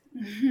roses.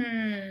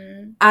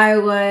 I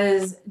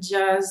was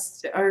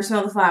just, or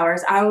smell the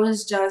flowers. I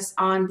was just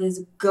on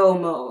this go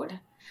mode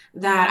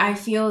that I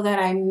feel that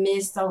I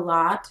missed a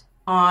lot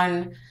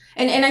on.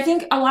 And I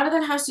think a lot of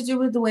that has to do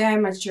with the way I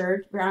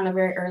matured around a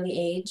very early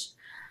age.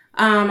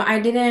 I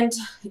didn't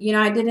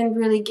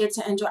really get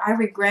to enjoy. I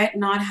regret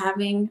not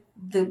having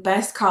the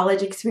best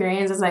college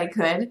experience as I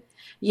could.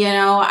 You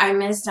know, I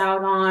missed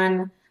out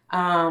on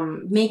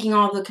making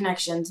all the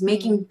connections,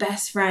 making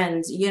best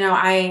friends. You know,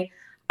 I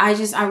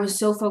was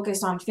so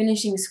focused on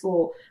finishing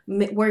school,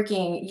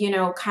 working, you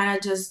know, kind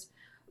of just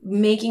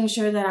making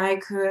sure that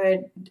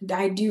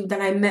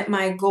I met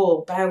my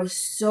goal, but I was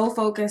so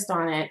focused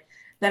on it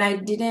that I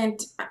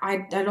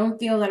don't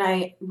feel that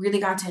I really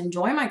got to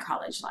enjoy my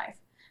college life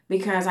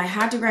because I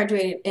had to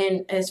graduate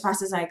in as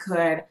fast as I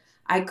could.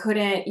 I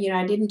couldn't, you know,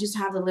 I didn't just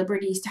have the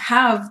liberties to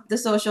have the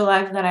social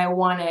life that I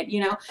wanted,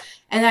 you know,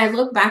 and I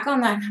look back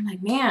on that and I'm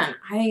like, man,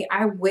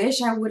 I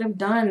wish I would have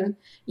done,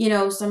 you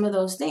know, some of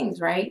those things,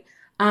 right?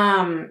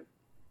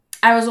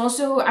 I was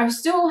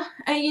still,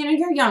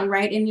 you're young,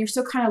 right? And you're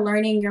still kind of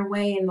learning your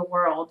way in the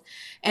world.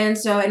 And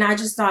I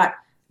just thought,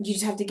 you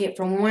just have to get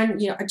from one,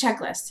 a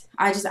checklist.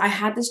 I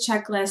had this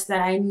checklist that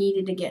I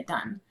needed to get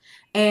done.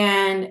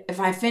 And if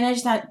I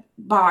finished that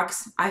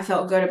box, I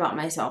felt good about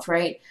myself,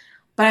 right?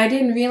 But I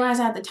didn't realize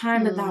at the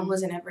time that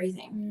wasn't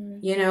everything.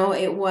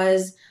 It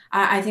was,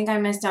 I think I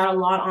missed out a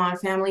lot on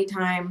family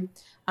time.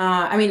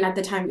 At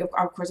the time,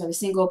 of course, I was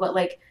single, but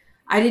like,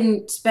 I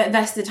didn't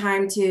invest the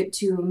time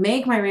to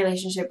make my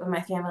relationship with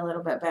my family a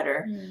little bit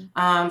better.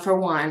 For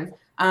one,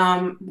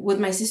 with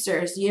my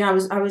sisters, I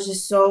was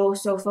just so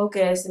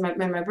focused, and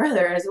my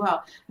brother as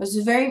well. I was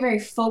very, very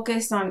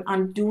focused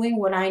on doing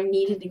what I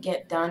needed to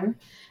get done,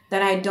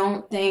 that I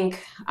don't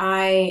think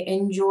I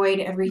enjoyed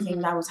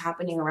everything that was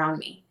happening around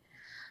me.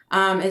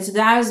 And so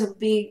that was a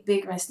big,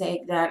 big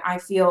mistake that I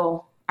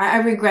feel I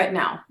regret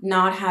now,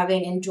 not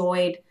having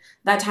enjoyed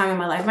that time in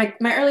my life.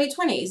 My early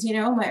 20s,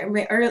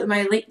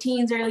 my late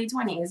teens, early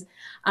 20s,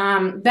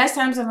 best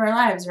times of our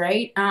lives,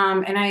 right?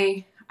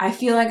 And I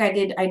feel like I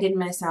did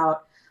miss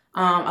out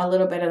a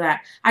little bit of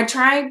that. I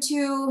tried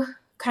to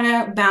kind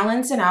of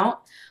balance it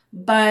out,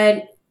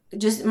 but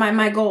just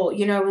my goal,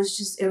 it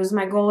was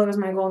my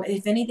goal.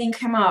 If anything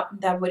came up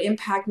that would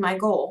impact my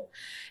goal.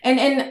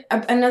 And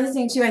another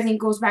thing too, I think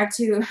goes back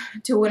to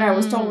what I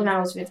was told when I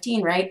was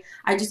 15, right?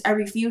 I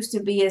refuse to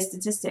be a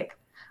statistic.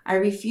 I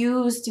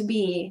refuse to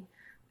be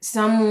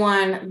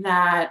someone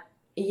that,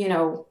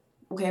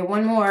 okay,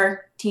 one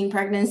more teen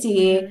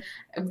pregnancy,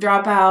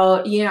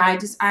 dropout,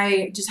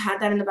 I just had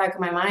that in the back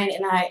of my mind,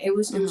 and it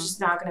was just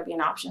not going to be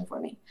an option for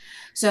me.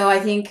 So I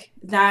think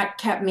that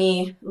kept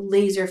me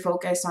laser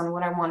focused on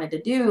what I wanted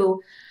to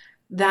do,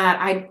 that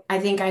I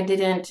think I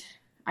didn't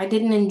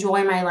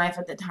enjoy my life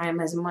at the time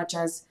as much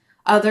as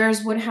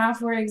others would have,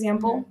 for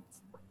example.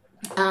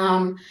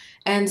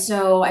 And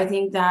so I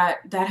think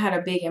that had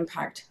a big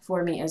impact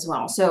for me as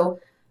well. So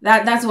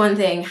that's one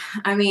thing.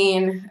 I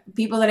mean,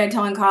 people that I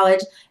tell in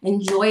college,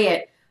 enjoy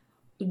it.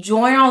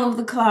 Join all of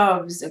the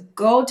clubs,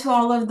 go to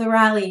all of the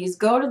rallies,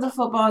 go to the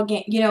football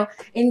game,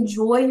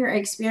 enjoy your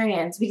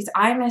experience, because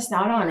I missed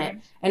out on it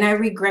and I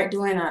regret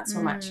doing that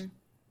so much.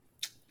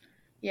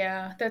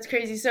 Yeah, that's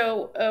crazy.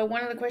 So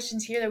one of the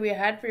questions here that we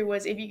had for you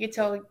was, if you could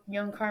tell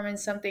young Carmen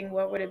something,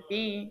 what would it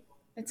be?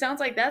 It sounds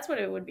like that's what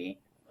it would be.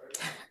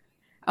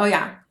 Oh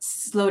yeah,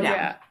 slow down.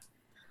 Yeah.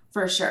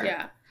 For sure.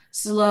 Yeah.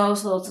 Slow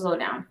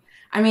down.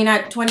 I mean,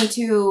 at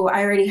 22,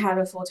 I already had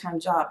a full-time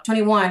job.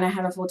 21, I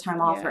had a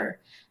full-time offer.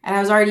 And I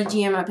was already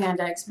GM at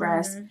Panda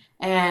Express.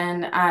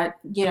 And, I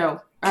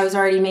was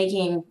already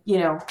making,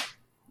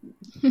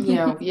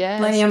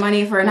 plenty of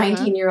money for a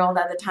 19-year-old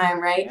at the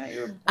time, right?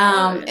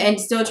 Yeah, and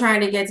still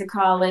trying to get to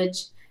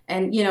college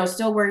and,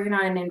 still working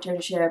on an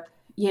internship,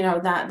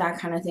 that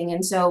kind of thing.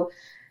 And so,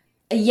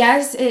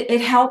 yes, it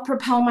helped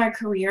propel my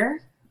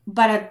career.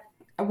 But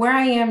where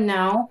I am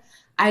now,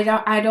 I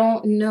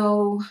don't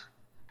know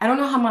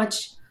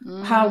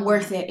how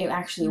worth it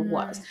actually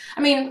was.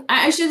 I mean,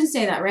 I shouldn't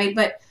say that, right?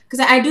 But because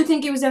I do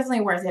think it was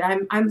definitely worth it.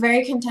 I'm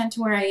very content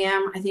to where I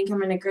am. I think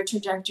I'm in a good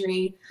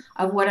trajectory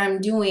of what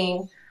I'm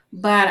doing.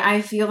 But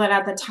I feel that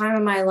at the time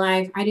of my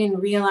life, I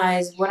didn't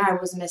realize what I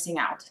was missing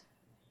out.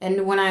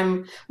 And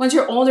once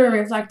you're older and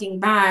reflecting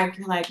back,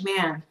 you're like,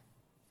 man,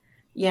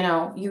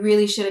 you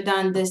really should have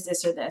done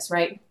this, or this,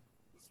 right?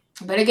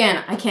 But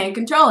again, I can't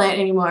control it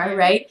anymore,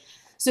 right?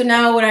 So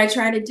now what I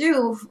try to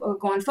do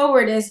going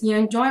forward is,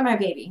 enjoy my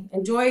baby.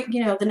 Enjoy,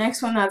 the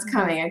next one that's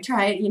coming. I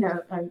try,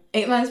 I'm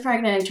 8 months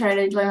pregnant. I try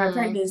to enjoy my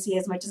pregnancy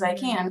as much as I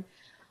can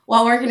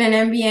while working in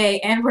MBA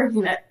and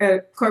working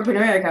at corporate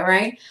America,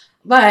 right?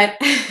 But,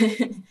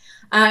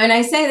 and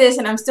I say this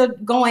and I'm still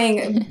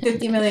going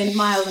 50 million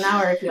miles an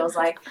hour, it feels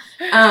like.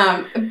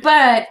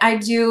 But I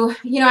do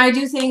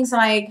things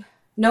like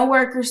no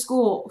work or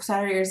school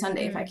Saturday or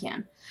Sunday if I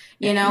can,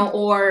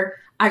 or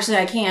actually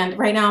I can.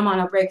 Right now I'm on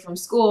a break from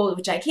school,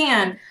 which I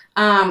can.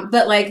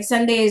 But like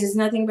Sundays is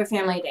nothing but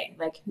family day.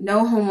 Like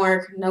no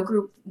homework, no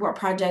group work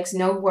projects,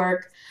 no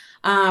work.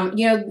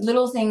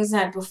 Little things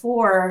that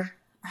before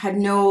had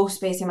no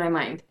space in my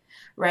mind.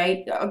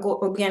 Right. I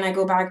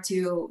go back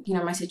to,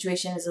 my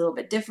situation is a little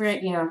bit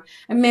different.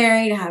 I'm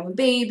married, I have a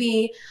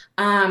baby,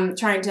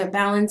 trying to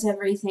balance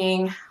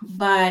everything.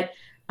 But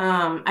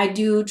I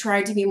do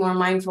try to be more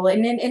mindful,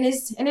 and it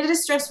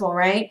is stressful,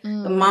 right?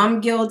 The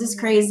mom guilt is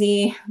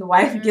crazy, the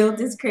wife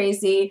guilt is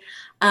crazy,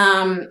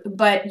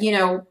 but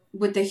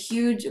with the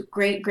huge,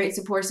 great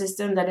support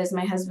system that is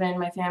my husband,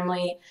 my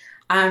family,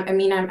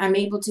 I'm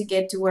able to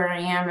get to where I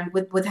am, and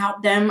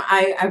without them,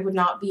 I would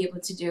not be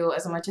able to do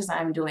as much as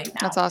I'm doing now.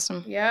 That's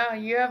awesome. Yeah,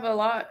 you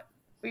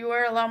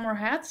wear a lot more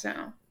hats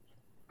now.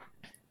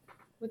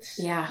 For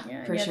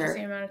sure. The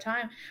same amount of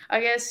time,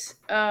 I guess.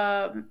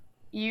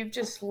 You've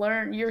just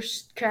learned your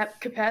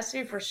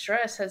capacity for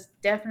stress has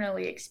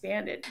definitely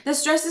expanded. The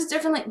stress is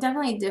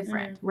definitely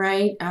different,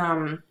 right?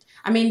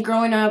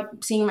 Growing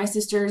up, seeing my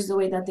sisters the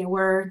way that they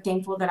were,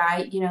 thankful that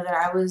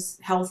I was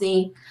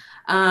healthy.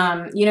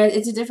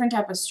 It's a different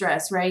type of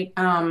stress, right?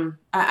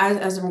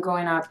 As I'm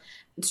growing up,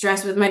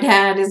 stress with my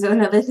dad is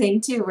another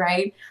thing too,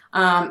 right?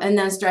 And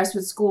then stress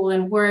with school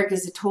and work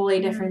is a totally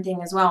different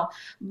thing as well.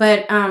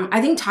 But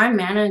I think time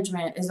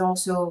management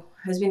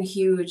has been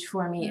huge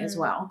for me as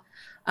well.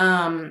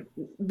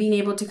 Being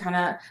able to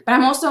but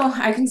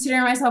I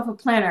consider myself a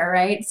planner,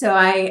 right? So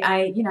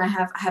I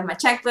have my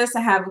checklist.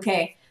 I have,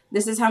 okay,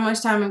 this is how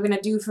much time I'm going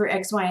to do for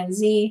X, Y, and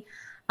Z.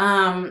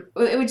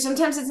 Which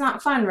sometimes it's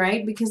not fun,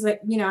 right? Because I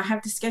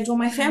have to schedule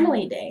my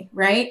family day,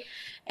 right?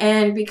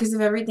 And because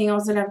of everything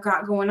else that I've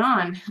got going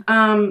on.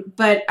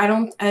 But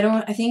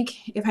I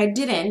think if I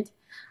didn't,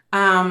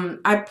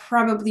 I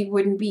probably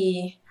wouldn't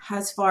be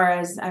as far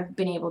as I've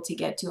been able to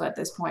get to at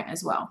this point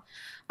as well.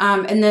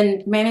 And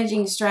then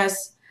managing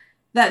stress,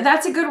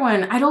 that's a good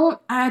one.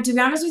 To be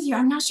honest with you,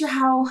 I'm not sure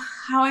how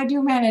I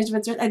do manage,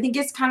 but I think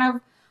it's kind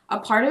of a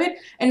part of it.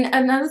 And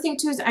another thing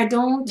too is I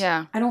don't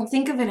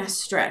think of it as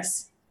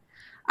stress.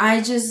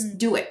 I just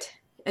do it.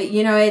 I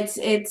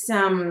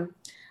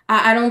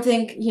don't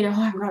think,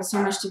 I've got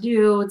so much to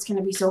do, it's going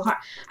to be so hard.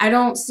 I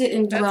don't sit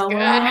and dwell on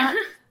that.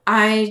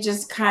 I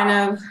just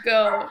kind of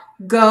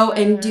go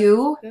and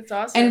do. That's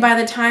awesome. And by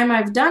the time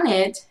I've done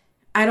it,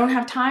 I don't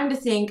have time to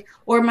think,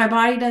 or my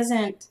body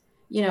doesn't,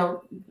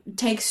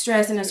 take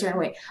stress in a certain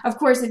way. Of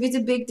course, if it's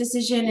a big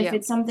decision, if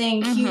it's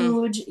something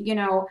huge,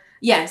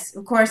 yes,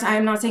 of course,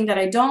 I'm not saying that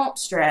I don't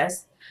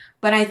stress,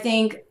 but I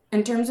think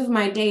in terms of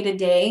my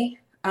day-to-day,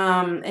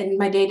 and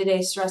my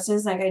day-to-day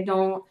stresses, like I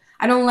don't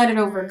let it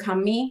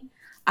overcome me.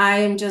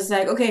 I'm just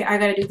like, okay, I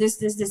gotta do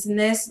this, and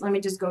this. Let me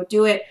just go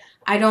do it.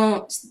 I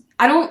don't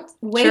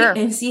wait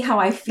and see how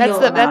I feel.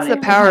 That's the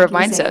power of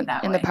mindset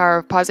and the power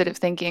of positive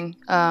thinking.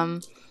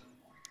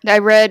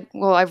 I've read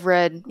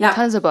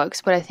tons of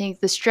books, but I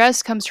think the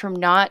stress comes from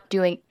not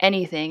doing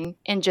anything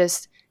and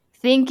just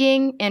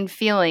thinking and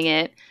feeling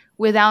it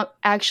without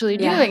actually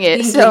doing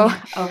it. So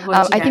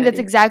I think that's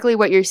exactly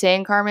what you're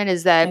saying, Carmen,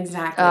 is that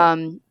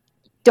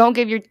don't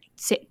give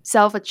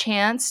yourself a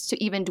chance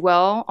to even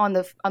dwell on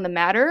the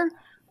matter.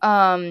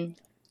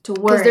 To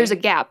worry. Because there's a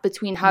gap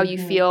between how you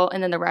feel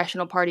and then the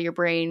rational part of your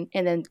brain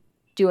and then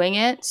doing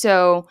it.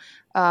 So,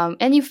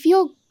 and you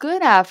feel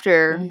good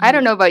after. I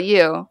don't know about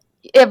you.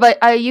 Yeah, but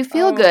you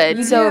feel good.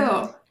 You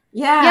so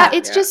do.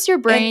 It's just your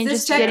brain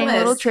just getting a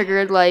little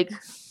triggered, like,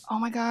 oh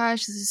my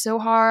gosh, this is so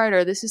hard,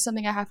 or this is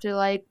something I have to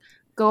like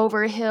go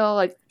over a hill,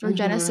 like for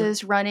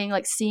Genesis running,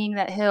 like seeing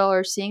that hill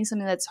or seeing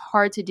something that's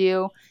hard to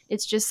do.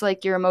 It's just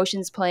like your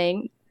emotions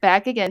playing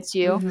back against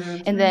you.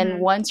 And then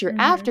once you're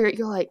after it,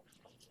 you're like,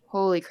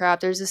 holy crap,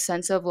 there's a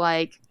sense of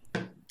like,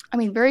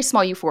 very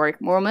small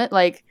euphoric moment,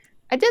 like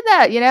I did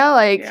that,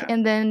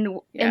 and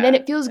then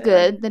it feels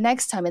good the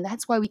next time, and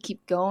that's why we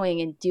keep going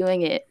and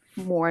doing it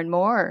more and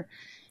more.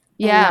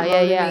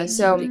 Yeah.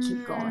 So we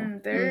keep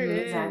going. There it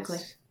is. Exactly.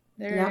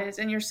 There it is,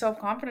 and your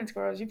self-confidence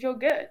grows. You feel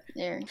good.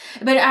 There.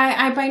 But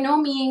I by no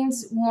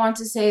means want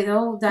to say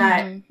though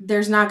that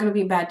there's not going to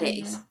be bad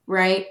days,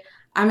 right?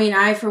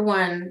 I for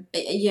one,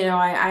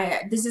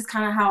 I this is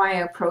kind of how I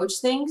approach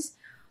things.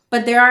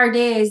 But there are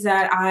days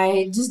that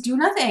I just do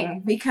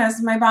nothing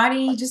because my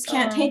body just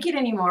can't take it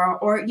anymore,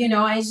 or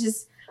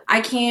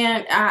I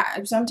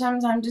can't.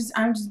 Sometimes I'm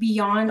just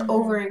beyond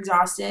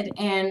overexhausted,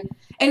 and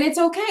it's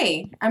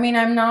okay.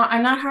 I'm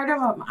not hard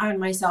on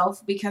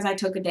myself because I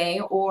took a day,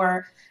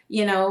 or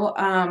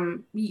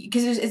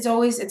because it's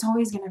always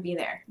going to be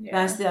there. Yeah.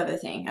 That's the other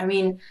thing.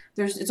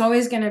 It's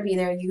always going to be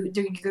there. You're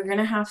going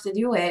to have to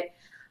do it,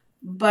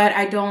 but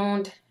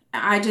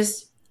I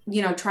just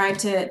try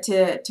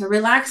to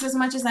relax as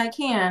much as I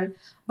can,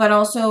 but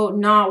also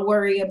not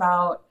worry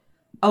about,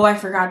 oh, I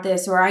forgot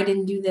this, or I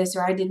didn't do this,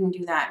 or I didn't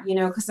do that,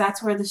 because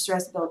that's where the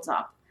stress builds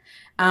up.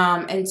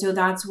 And so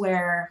that's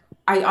where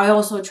I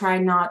also try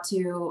not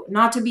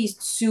to be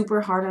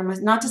super hard on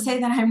myself, not to say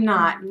that I'm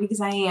not, because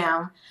I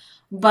am,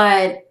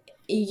 but,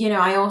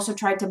 I also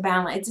try to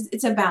balance.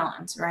 It's a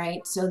balance,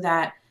 right? So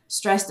that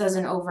stress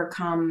doesn't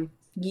overcome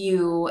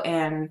you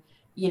and,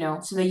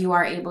 so that you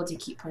are able to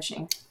keep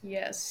pushing.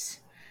 Yes.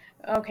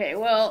 Okay,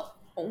 well,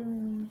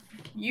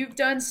 you've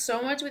done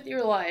so much with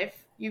your life.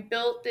 You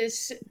built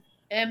this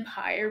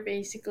empire,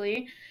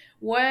 basically.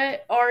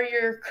 What are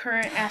your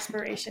current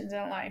aspirations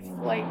in life?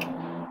 Like,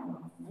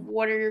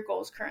 what are your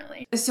goals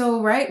currently?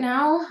 So right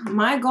now,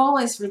 my goal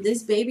is for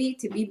this baby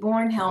to be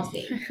born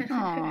healthy.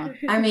 Right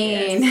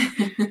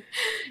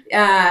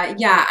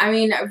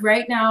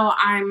now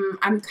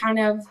I'm kind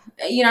of,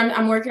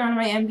 I'm working on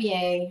my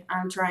MBA.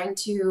 I'm trying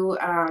to,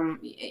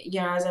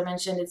 as I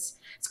mentioned, it's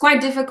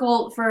quite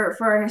difficult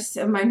for us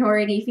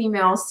minority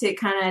females to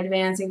kind of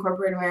advance in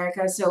corporate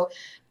America. So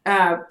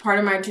part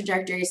of my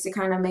trajectory is to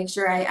kind of make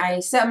sure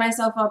I set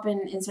myself up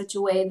in such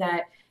a way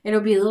that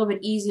it'll be a little bit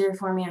easier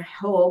for me, I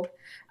hope.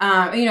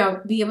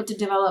 Be able to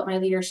develop my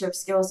leadership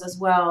skills as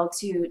well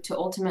to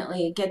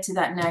ultimately get to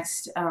that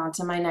next,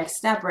 to my next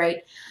step,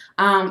 right?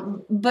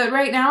 But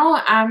right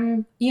now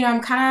I'm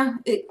kind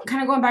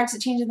of going back to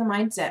changing the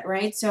mindset,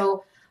 right?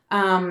 So,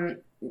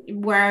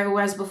 where I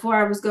was before,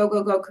 I was go,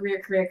 go, go,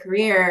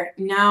 career.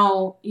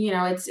 Now,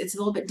 it's a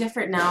little bit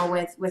different now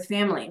with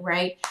family,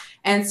 right?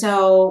 And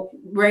so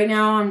right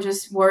now I'm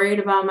just worried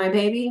about my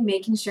baby,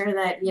 making sure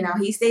that,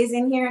 he stays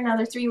in here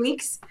another 3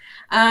 weeks.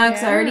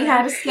 Cause I already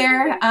had a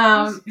scare.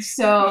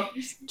 So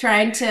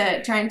trying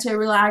to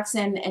relax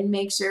and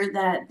make sure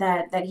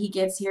that he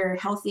gets here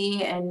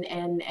healthy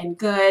and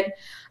good.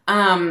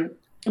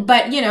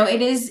 But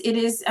it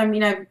is, I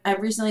mean,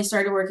 I've recently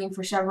started working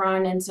for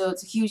Chevron, and so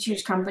it's a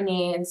huge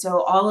company. And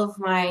so all of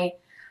my,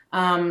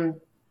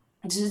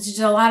 there's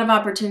a lot of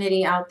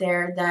opportunity out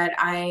there that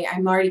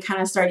I'm already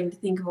kind of starting to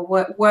think of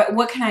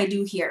what can I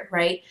do here,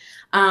 right?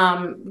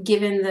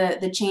 Given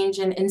the change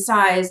in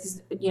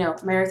size,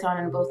 Marathon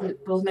and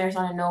both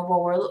Marathon and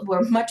Noble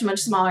were much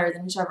smaller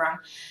than Chevron.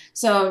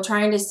 So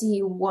trying to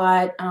see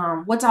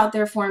what's out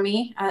there for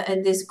me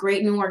at this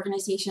great new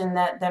organization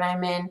that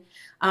I'm in.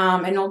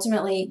 And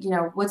ultimately,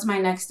 what's my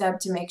next step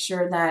to make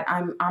sure that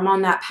I'm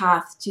on that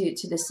path to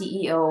the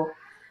CEO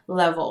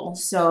level.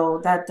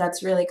 So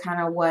that's really kind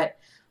of what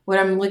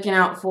I'm looking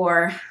out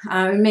for,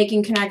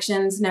 making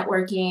connections,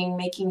 networking,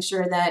 making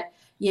sure that,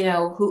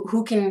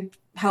 who can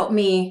help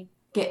me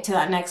get to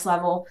that next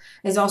level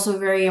is also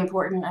very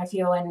important, I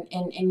feel,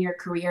 in your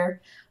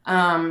career,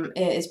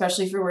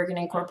 especially if you're working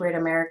in corporate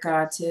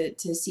America,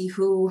 to see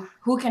who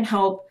can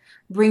help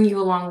bring you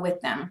along with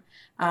them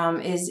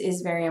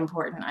is very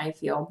important, I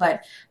feel.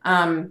 But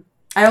I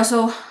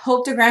also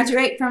hope to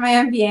graduate from my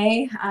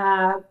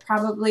MBA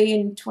probably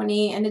in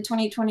end of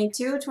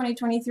 2022,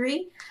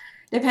 2023.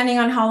 Depending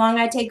on how long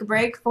I take a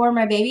break for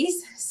my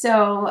babies.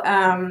 So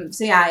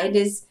yeah,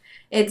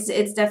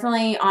 it's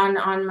definitely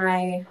on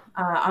my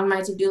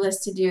to-do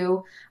list to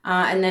do,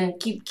 and then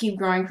keep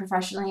growing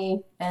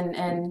professionally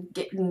and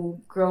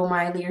grow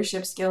my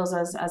leadership skills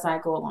as I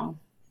go along.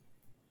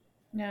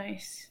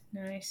 Nice.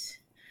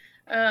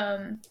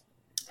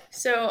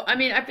 So I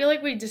mean, I feel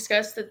like we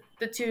discussed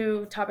the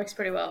two topics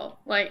pretty well.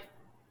 Like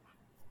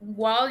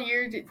while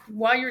you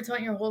were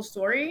telling your whole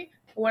story,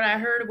 what I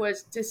heard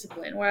was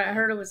discipline. What I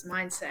heard was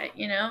mindset,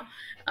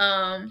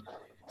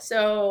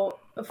 So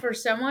for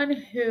someone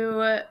who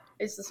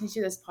is listening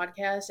to this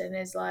podcast and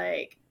is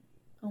like,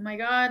 oh my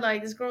God,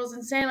 like this girl's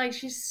insane. Like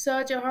she's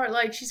such a heart,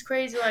 like she's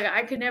crazy. Like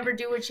I could never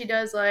do what she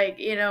does. Like,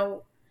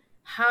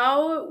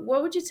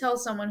 what would you tell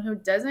someone who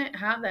doesn't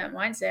have that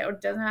mindset or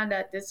doesn't have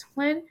that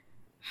discipline?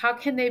 How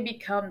can they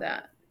become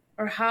that?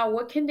 Or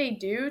what can they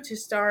do to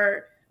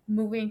start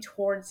moving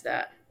towards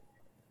that?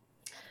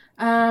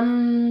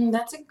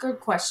 That's a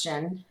good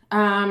question.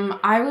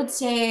 I would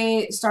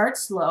say start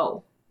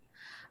slow.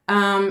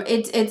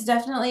 It's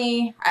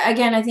definitely,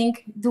 again, I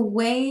think the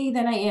way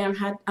that I am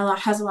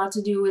has a lot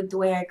to do with the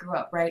way I grew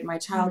up, right? My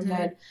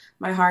childhood,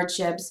 my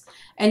hardships,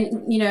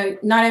 and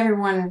not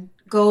everyone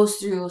goes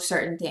through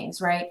certain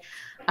things, right?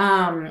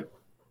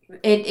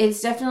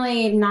 It's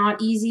definitely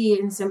not easy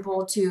and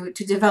simple to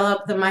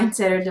develop the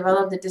mindset or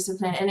develop the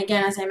discipline. And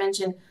again, as I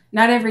mentioned,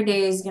 not every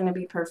day is going to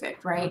be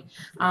perfect, right?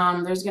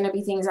 There's going to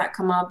be things that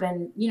come up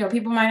and,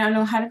 people might not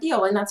know how to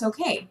deal, and that's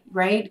okay,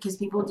 right? Because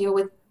people deal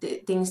with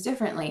things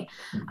differently.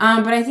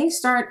 But I think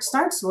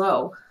start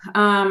slow.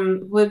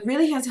 What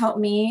really has helped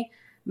me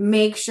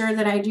make sure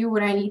that I do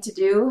what I need to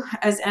do,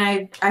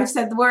 I've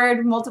said the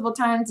word multiple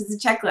times, is a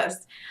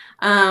checklist.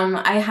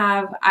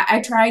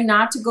 I try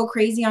not to go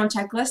crazy on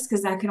checklists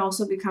because that can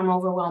also become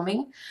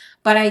overwhelming.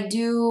 But I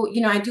do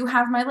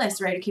have my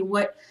list, right? Okay,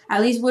 what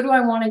do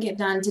I want to get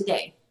done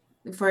today,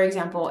 for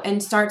example?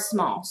 And start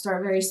small,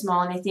 start very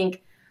small. And I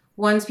think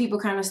once people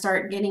kind of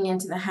start getting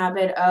into the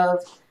habit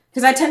of,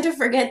 because I tend to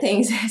forget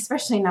things,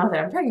 especially now that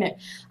I'm pregnant,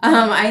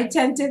 I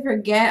tend to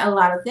forget a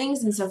lot of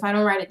things. And so if I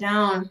don't write it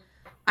down,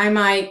 I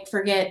might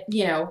forget,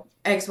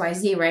 X, Y,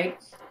 Z, right?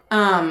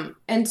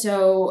 And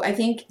so I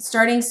think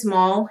starting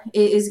small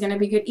is going to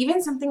be good.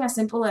 Even something as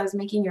simple as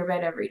making your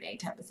bed every day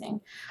type of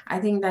thing. I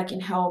think that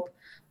can help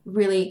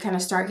really kind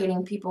of start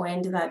getting people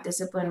into that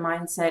discipline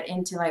mindset,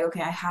 into like,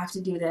 okay, I have to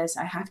do this,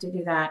 I have to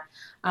do that.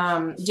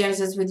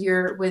 Genesis, with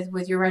your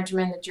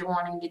regimen that you're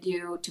wanting to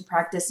do to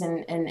practice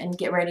and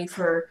get ready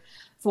for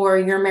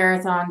your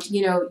marathon,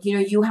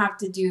 you have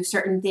to do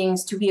certain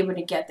things to be able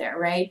to get there,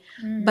 right?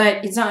 Mm-hmm.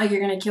 But it's not like you're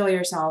going to kill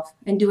yourself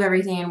and do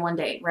everything in one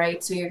day,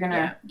 right? So you're going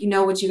to,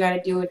 what you got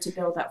to do to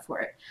build up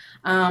for it.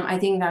 I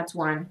think that's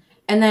one.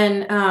 And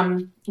then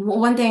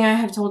one thing I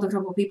have told a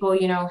couple people,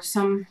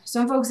 some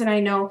folks that I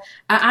know,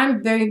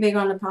 I'm very big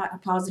on the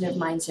positive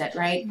mindset,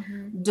 right?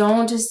 Mm-hmm.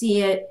 Don't just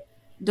see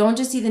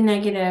the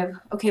negative.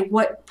 Okay,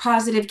 what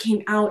positive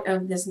came out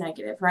of this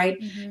negative, right?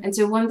 Mm-hmm. And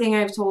so one thing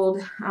I've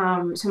told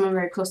someone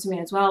very close to me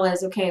as well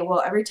is, okay,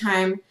 well, every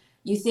time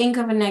you think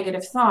of a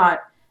negative thought,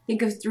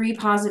 think of 3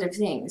 positive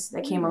things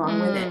that came along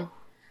with it.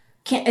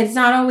 It's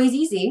not always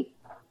easy,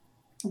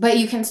 but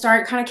you can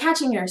start kind of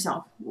catching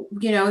yourself.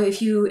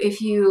 If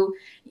you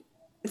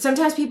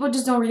sometimes people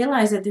just don't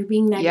realize that they're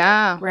being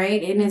negative,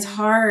 right? And it's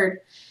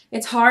hard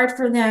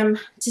for them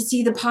to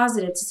see the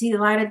positive, to see the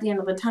light at the end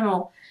of the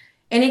tunnel.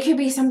 And it could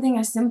be something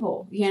as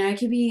simple, it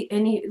could be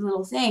any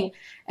little thing.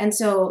 And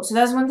so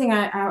that's one thing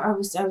I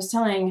was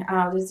telling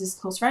there's this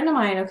close friend of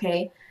mine.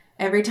 Okay,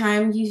 every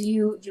time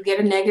you get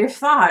a negative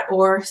thought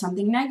or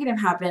something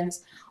negative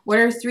happens, what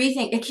are three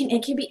things?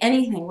 It can be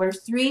anything. What are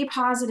three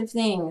positive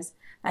things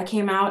that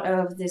came out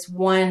of this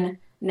one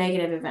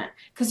negative event?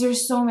 Because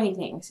there's so many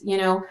things,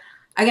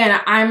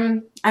 Again,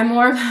 I'm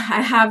more of,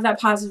 I have that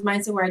positive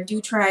mindset where I do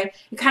try.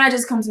 It kind of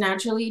just comes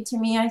naturally to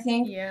me, I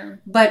think. Yeah.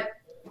 But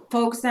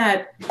folks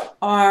that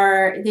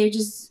they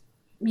just,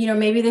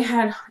 maybe they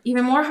had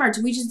even more hard.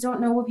 We just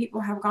don't know what people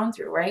have gone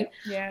through, right?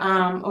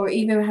 Yeah. Or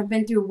even have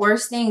been through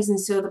worse things. And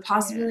so the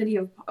possibility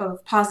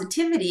of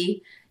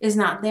positivity is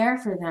not there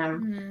for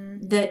them.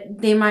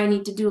 That they might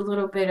need to do a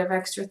little bit of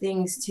extra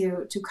things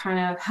to kind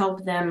of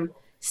help them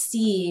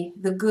see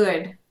the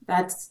good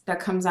that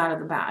comes out of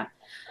the bad.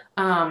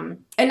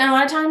 And a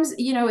lot of times,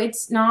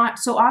 it's not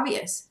so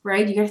obvious,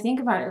 right? You got to think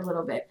about it a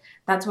little bit.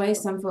 That's why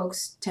some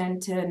folks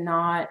tend to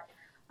not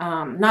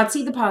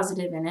see the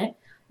positive in it.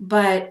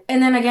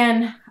 And then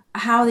again,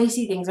 how they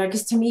see things.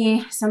 Because to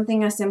me,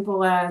 something as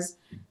simple as,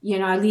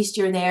 at least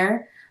you're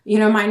there,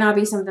 might not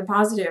be something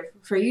positive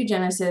for you,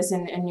 Genesis,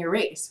 in your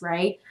race,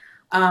 right?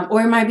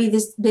 Or it might be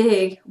this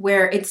big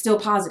where it's still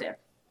positive,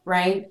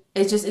 right?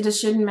 It just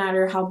shouldn't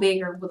matter how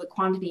big or what the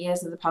quantity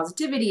is of the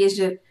positivity.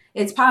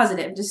 It's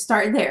positive. Just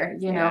start there,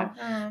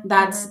 Yeah.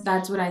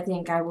 That's what I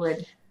think I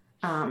would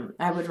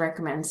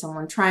recommend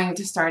someone trying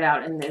to start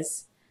out in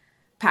this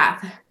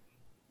path.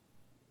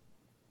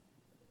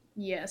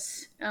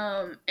 Yes.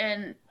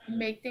 And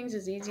make things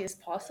as easy as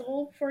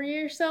possible for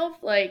yourself.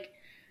 Like,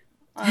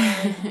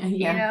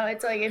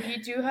 it's like if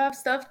you do have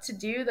stuff to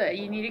do that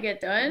you need to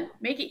get done,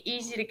 make it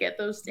easy to get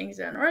those things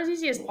done, or as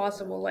easy as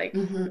possible. Like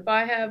if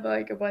I have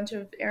like a bunch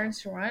of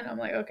errands to run, I'm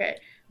like, okay,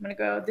 I'm gonna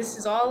go. This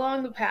is all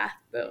along the path.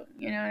 Boom.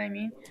 You know what I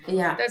mean?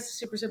 Yeah. That's a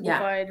super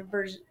simplified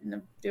version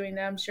of doing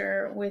that, I'm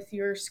sure, with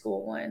your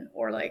school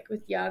or like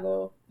with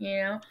Yago.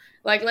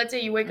 Like let's say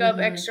you wake up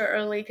extra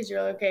early because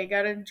you're like, okay,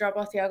 gotta drop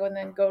off Yago and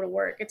then go to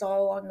work. It's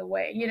all along the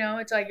way.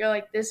 It's like you're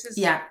like, this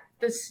is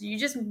this. You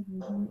just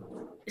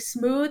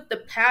smooth the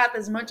path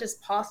as much as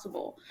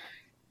possible.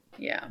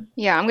 Yeah.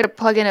 I'm gonna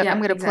plug in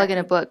plug in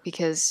a book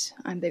because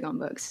I'm big on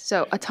books.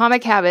 So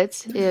Atomic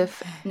Habits,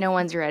 if no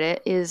one's read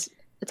it, is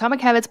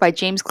Atomic Habits by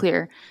James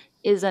Clear,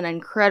 is an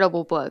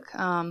incredible book.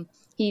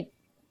 He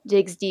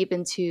digs deep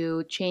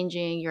into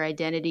changing your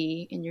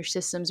identity and your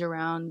systems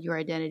around your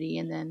identity,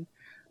 and then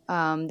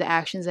the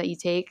actions that you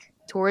take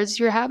towards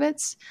your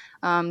habits.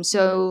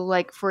 So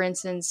like for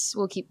instance,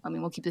 we'll keep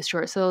this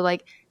short. So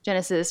like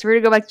Genesis, we're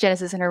gonna go back to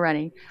Genesis and her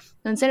running.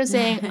 So instead of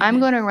saying I'm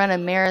going to run a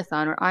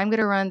marathon, or I'm going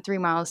to run 3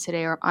 miles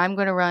today, or I'm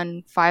going to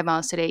run 5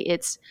 miles today,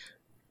 it's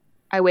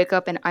I wake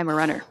up and I'm a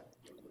runner.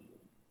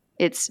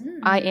 It's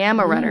I am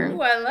a runner.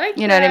 Ooh, I like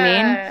you know that. What I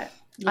mean?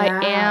 Yeah.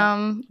 I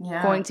am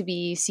going to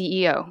be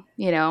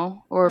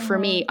CEO, or for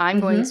me, I'm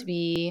going to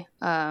be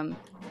I'm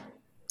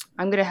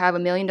going to have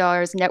 $1 million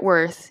net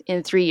worth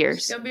in 3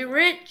 years. You'll be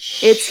rich.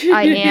 It's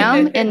I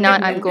am and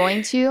not I'm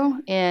going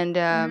to. And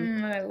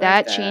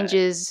that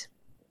changes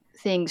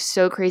things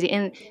so crazy.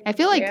 And I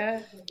feel like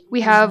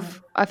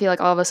I feel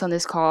like all of us on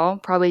this call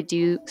probably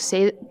don't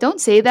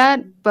say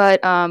that, but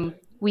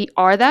we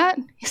are that.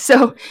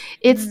 So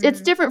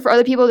it's different for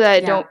other people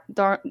that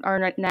are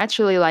not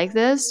naturally like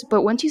this.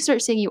 But once you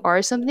start saying you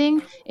are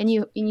something and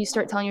you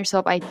start telling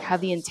yourself, I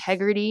have the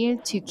integrity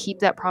to keep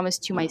that promise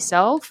to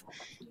myself,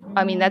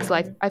 I mean, that's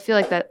life. I feel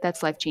like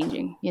that's life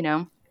changing,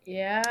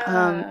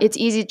 Yeah. It's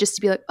easy just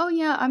to be like, oh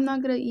yeah, I'm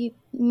not going to eat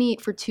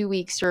meat for 2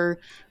 weeks or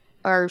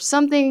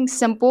something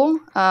simple.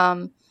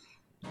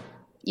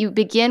 You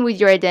begin with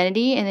your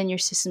identity, and then your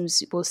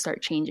systems will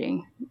start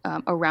changing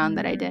around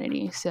that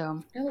identity.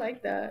 So I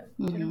like that,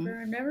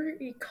 Jennifer. I never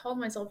called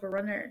myself a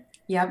runner.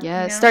 Yep.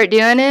 Yeah. Start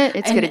doing it.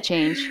 It's going to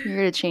change. You're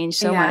going to change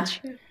so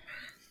much.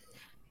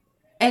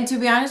 And to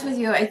be honest with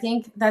you, I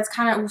think that's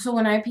kind of so.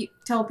 When I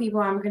tell people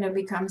I'm going to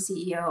become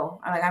CEO,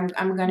 like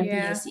I'm going to be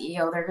a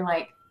CEO, they're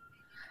like,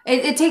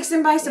 it takes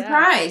them by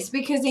surprise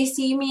because they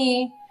see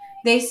me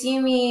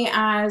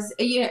as,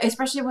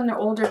 especially when they're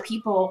older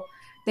people,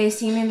 they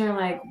see me and they're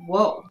like,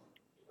 whoa,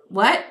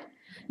 what?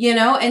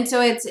 And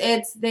so it's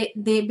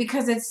they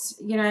because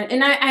it's,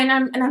 and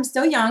I'm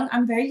still young.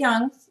 I'm very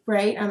young,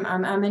 right?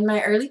 I'm in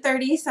my early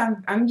 30s.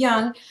 I'm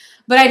young,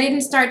 but I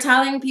didn't start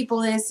telling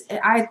people this.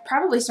 I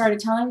probably started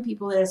telling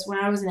people this when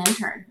I was an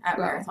intern at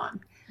Marathon.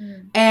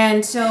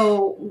 And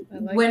so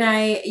when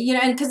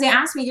and because they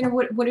asked me,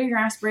 what are your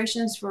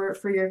aspirations for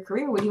your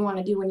career? What do you want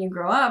to do when you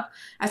grow up?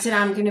 I said,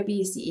 I'm going to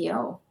be a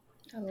CEO.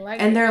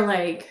 And they're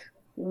like,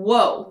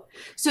 whoa.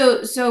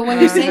 So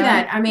when you say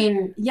that, I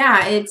mean,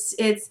 it's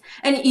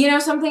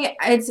and something,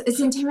 it's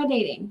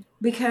intimidating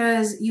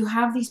because you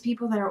have these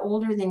people that are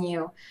older than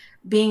you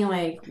being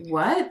like,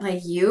 what?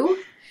 Like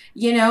you,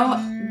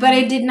 but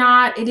it didn't,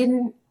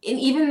 and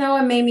even though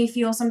it made me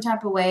feel some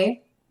type of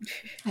way,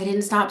 I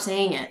didn't stop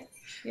saying it.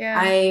 Yeah.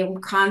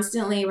 I'm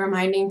constantly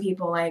reminding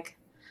people like,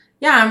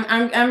 I'm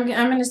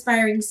an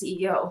aspiring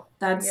CEO.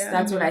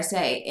 That's what I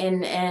say.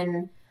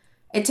 And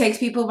it takes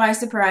people by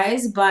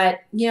surprise,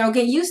 but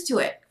get used to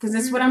it because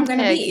it's what I'm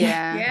gonna Heck be.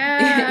 yeah.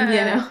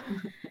 Yeah.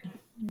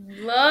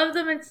 Love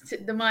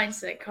the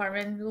mindset,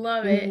 Carmen.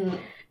 Love it.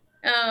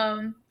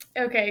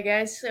 Okay,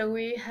 guys. So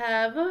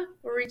we're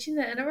reaching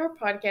the end of our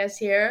podcast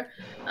here.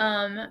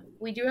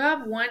 We do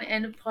have one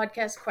end of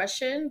podcast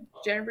question.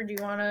 Jennifer, do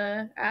you want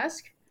to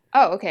ask?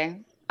 Oh, okay.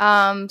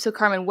 So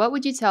Carmen, what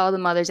would you tell the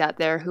mothers out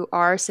there who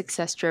are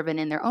success driven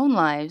in their own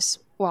lives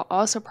while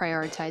also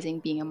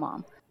prioritizing being a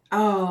mom?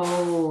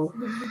 Oh,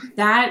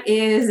 that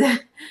is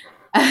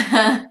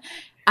that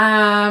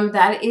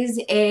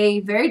is a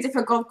very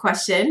difficult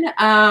question.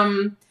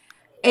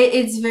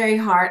 It's very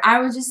hard. I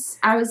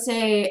would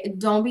say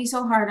don't be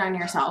so hard on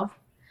yourself.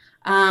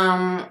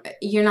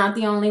 You're not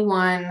the only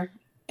one,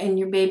 and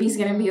your baby's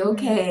gonna be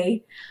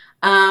okay.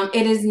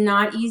 It is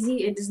not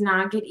easy. It does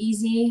not get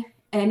easy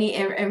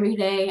every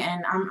day,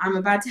 and I'm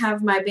about to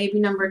have my baby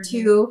number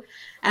 2,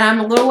 and I'm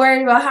a little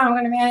worried about how I'm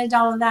gonna manage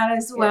all of that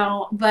as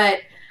well.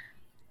 But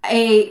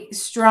a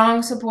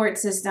strong support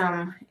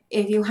system,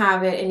 if you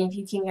have it and if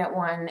you can get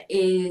one,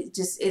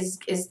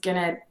 is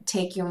gonna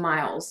take you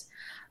miles.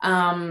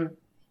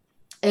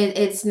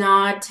 It's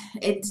not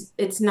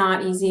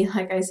easy.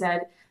 Like I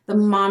said, the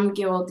mom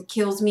guilt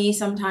kills me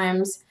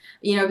sometimes,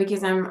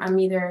 because I'm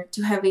either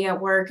too heavy at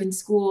work and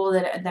school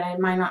that I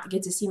might not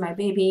get to see my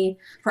baby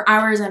for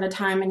hours at a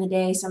time in a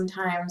day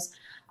sometimes.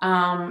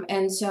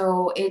 And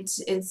so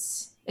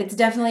it's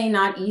definitely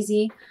not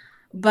easy,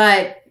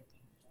 but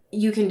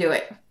you can do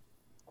it.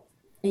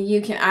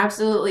 You can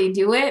absolutely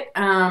do it.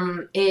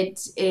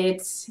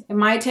 It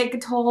might take a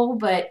toll,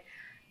 but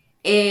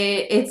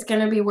it's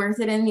gonna be worth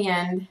it in the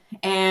end,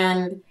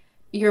 and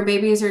your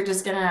babies are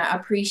just gonna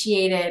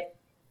appreciate it,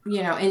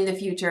 in the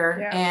future.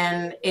 Yeah.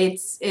 And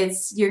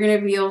you're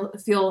gonna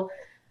feel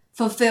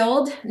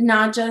fulfilled,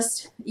 not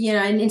just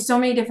in so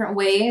many different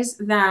ways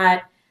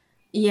that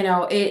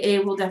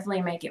it will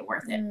definitely make it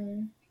worth it.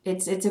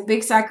 It's a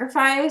big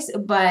sacrifice,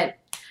 but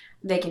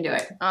they can do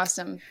it.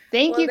 Awesome.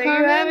 Thank you, there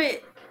Carmen. You have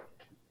it.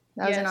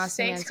 That was an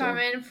awesome Thanks,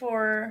 answer.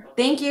 Carmen,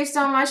 Thank you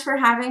so much for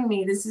having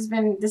me. This has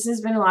been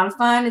a lot of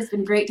fun. It's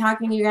been great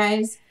talking to you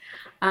guys.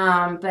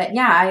 But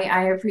yeah,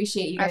 I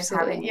appreciate you guys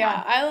having me.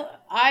 Yeah,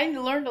 I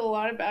learned a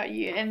lot about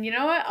you, and you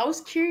know what? I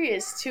was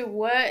curious to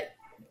what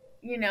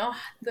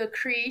the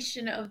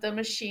creation of the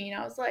machine.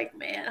 I was like,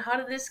 man, how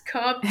did this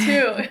come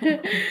to?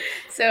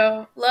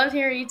 So loved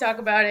hearing you talk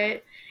about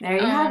it. There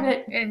you have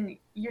it. And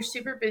you're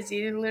super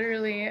busy.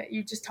 Literally,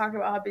 you just talked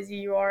about how busy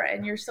you are,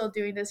 and you're still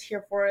doing this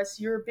here for us.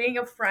 You're being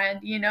a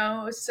friend,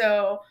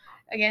 So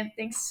again,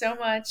 thanks so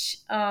much.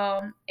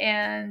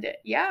 And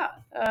yeah,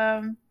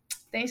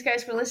 thanks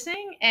guys for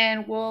listening,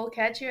 and we'll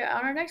catch you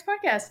on our next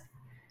podcast.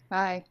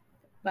 Bye.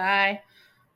 Bye.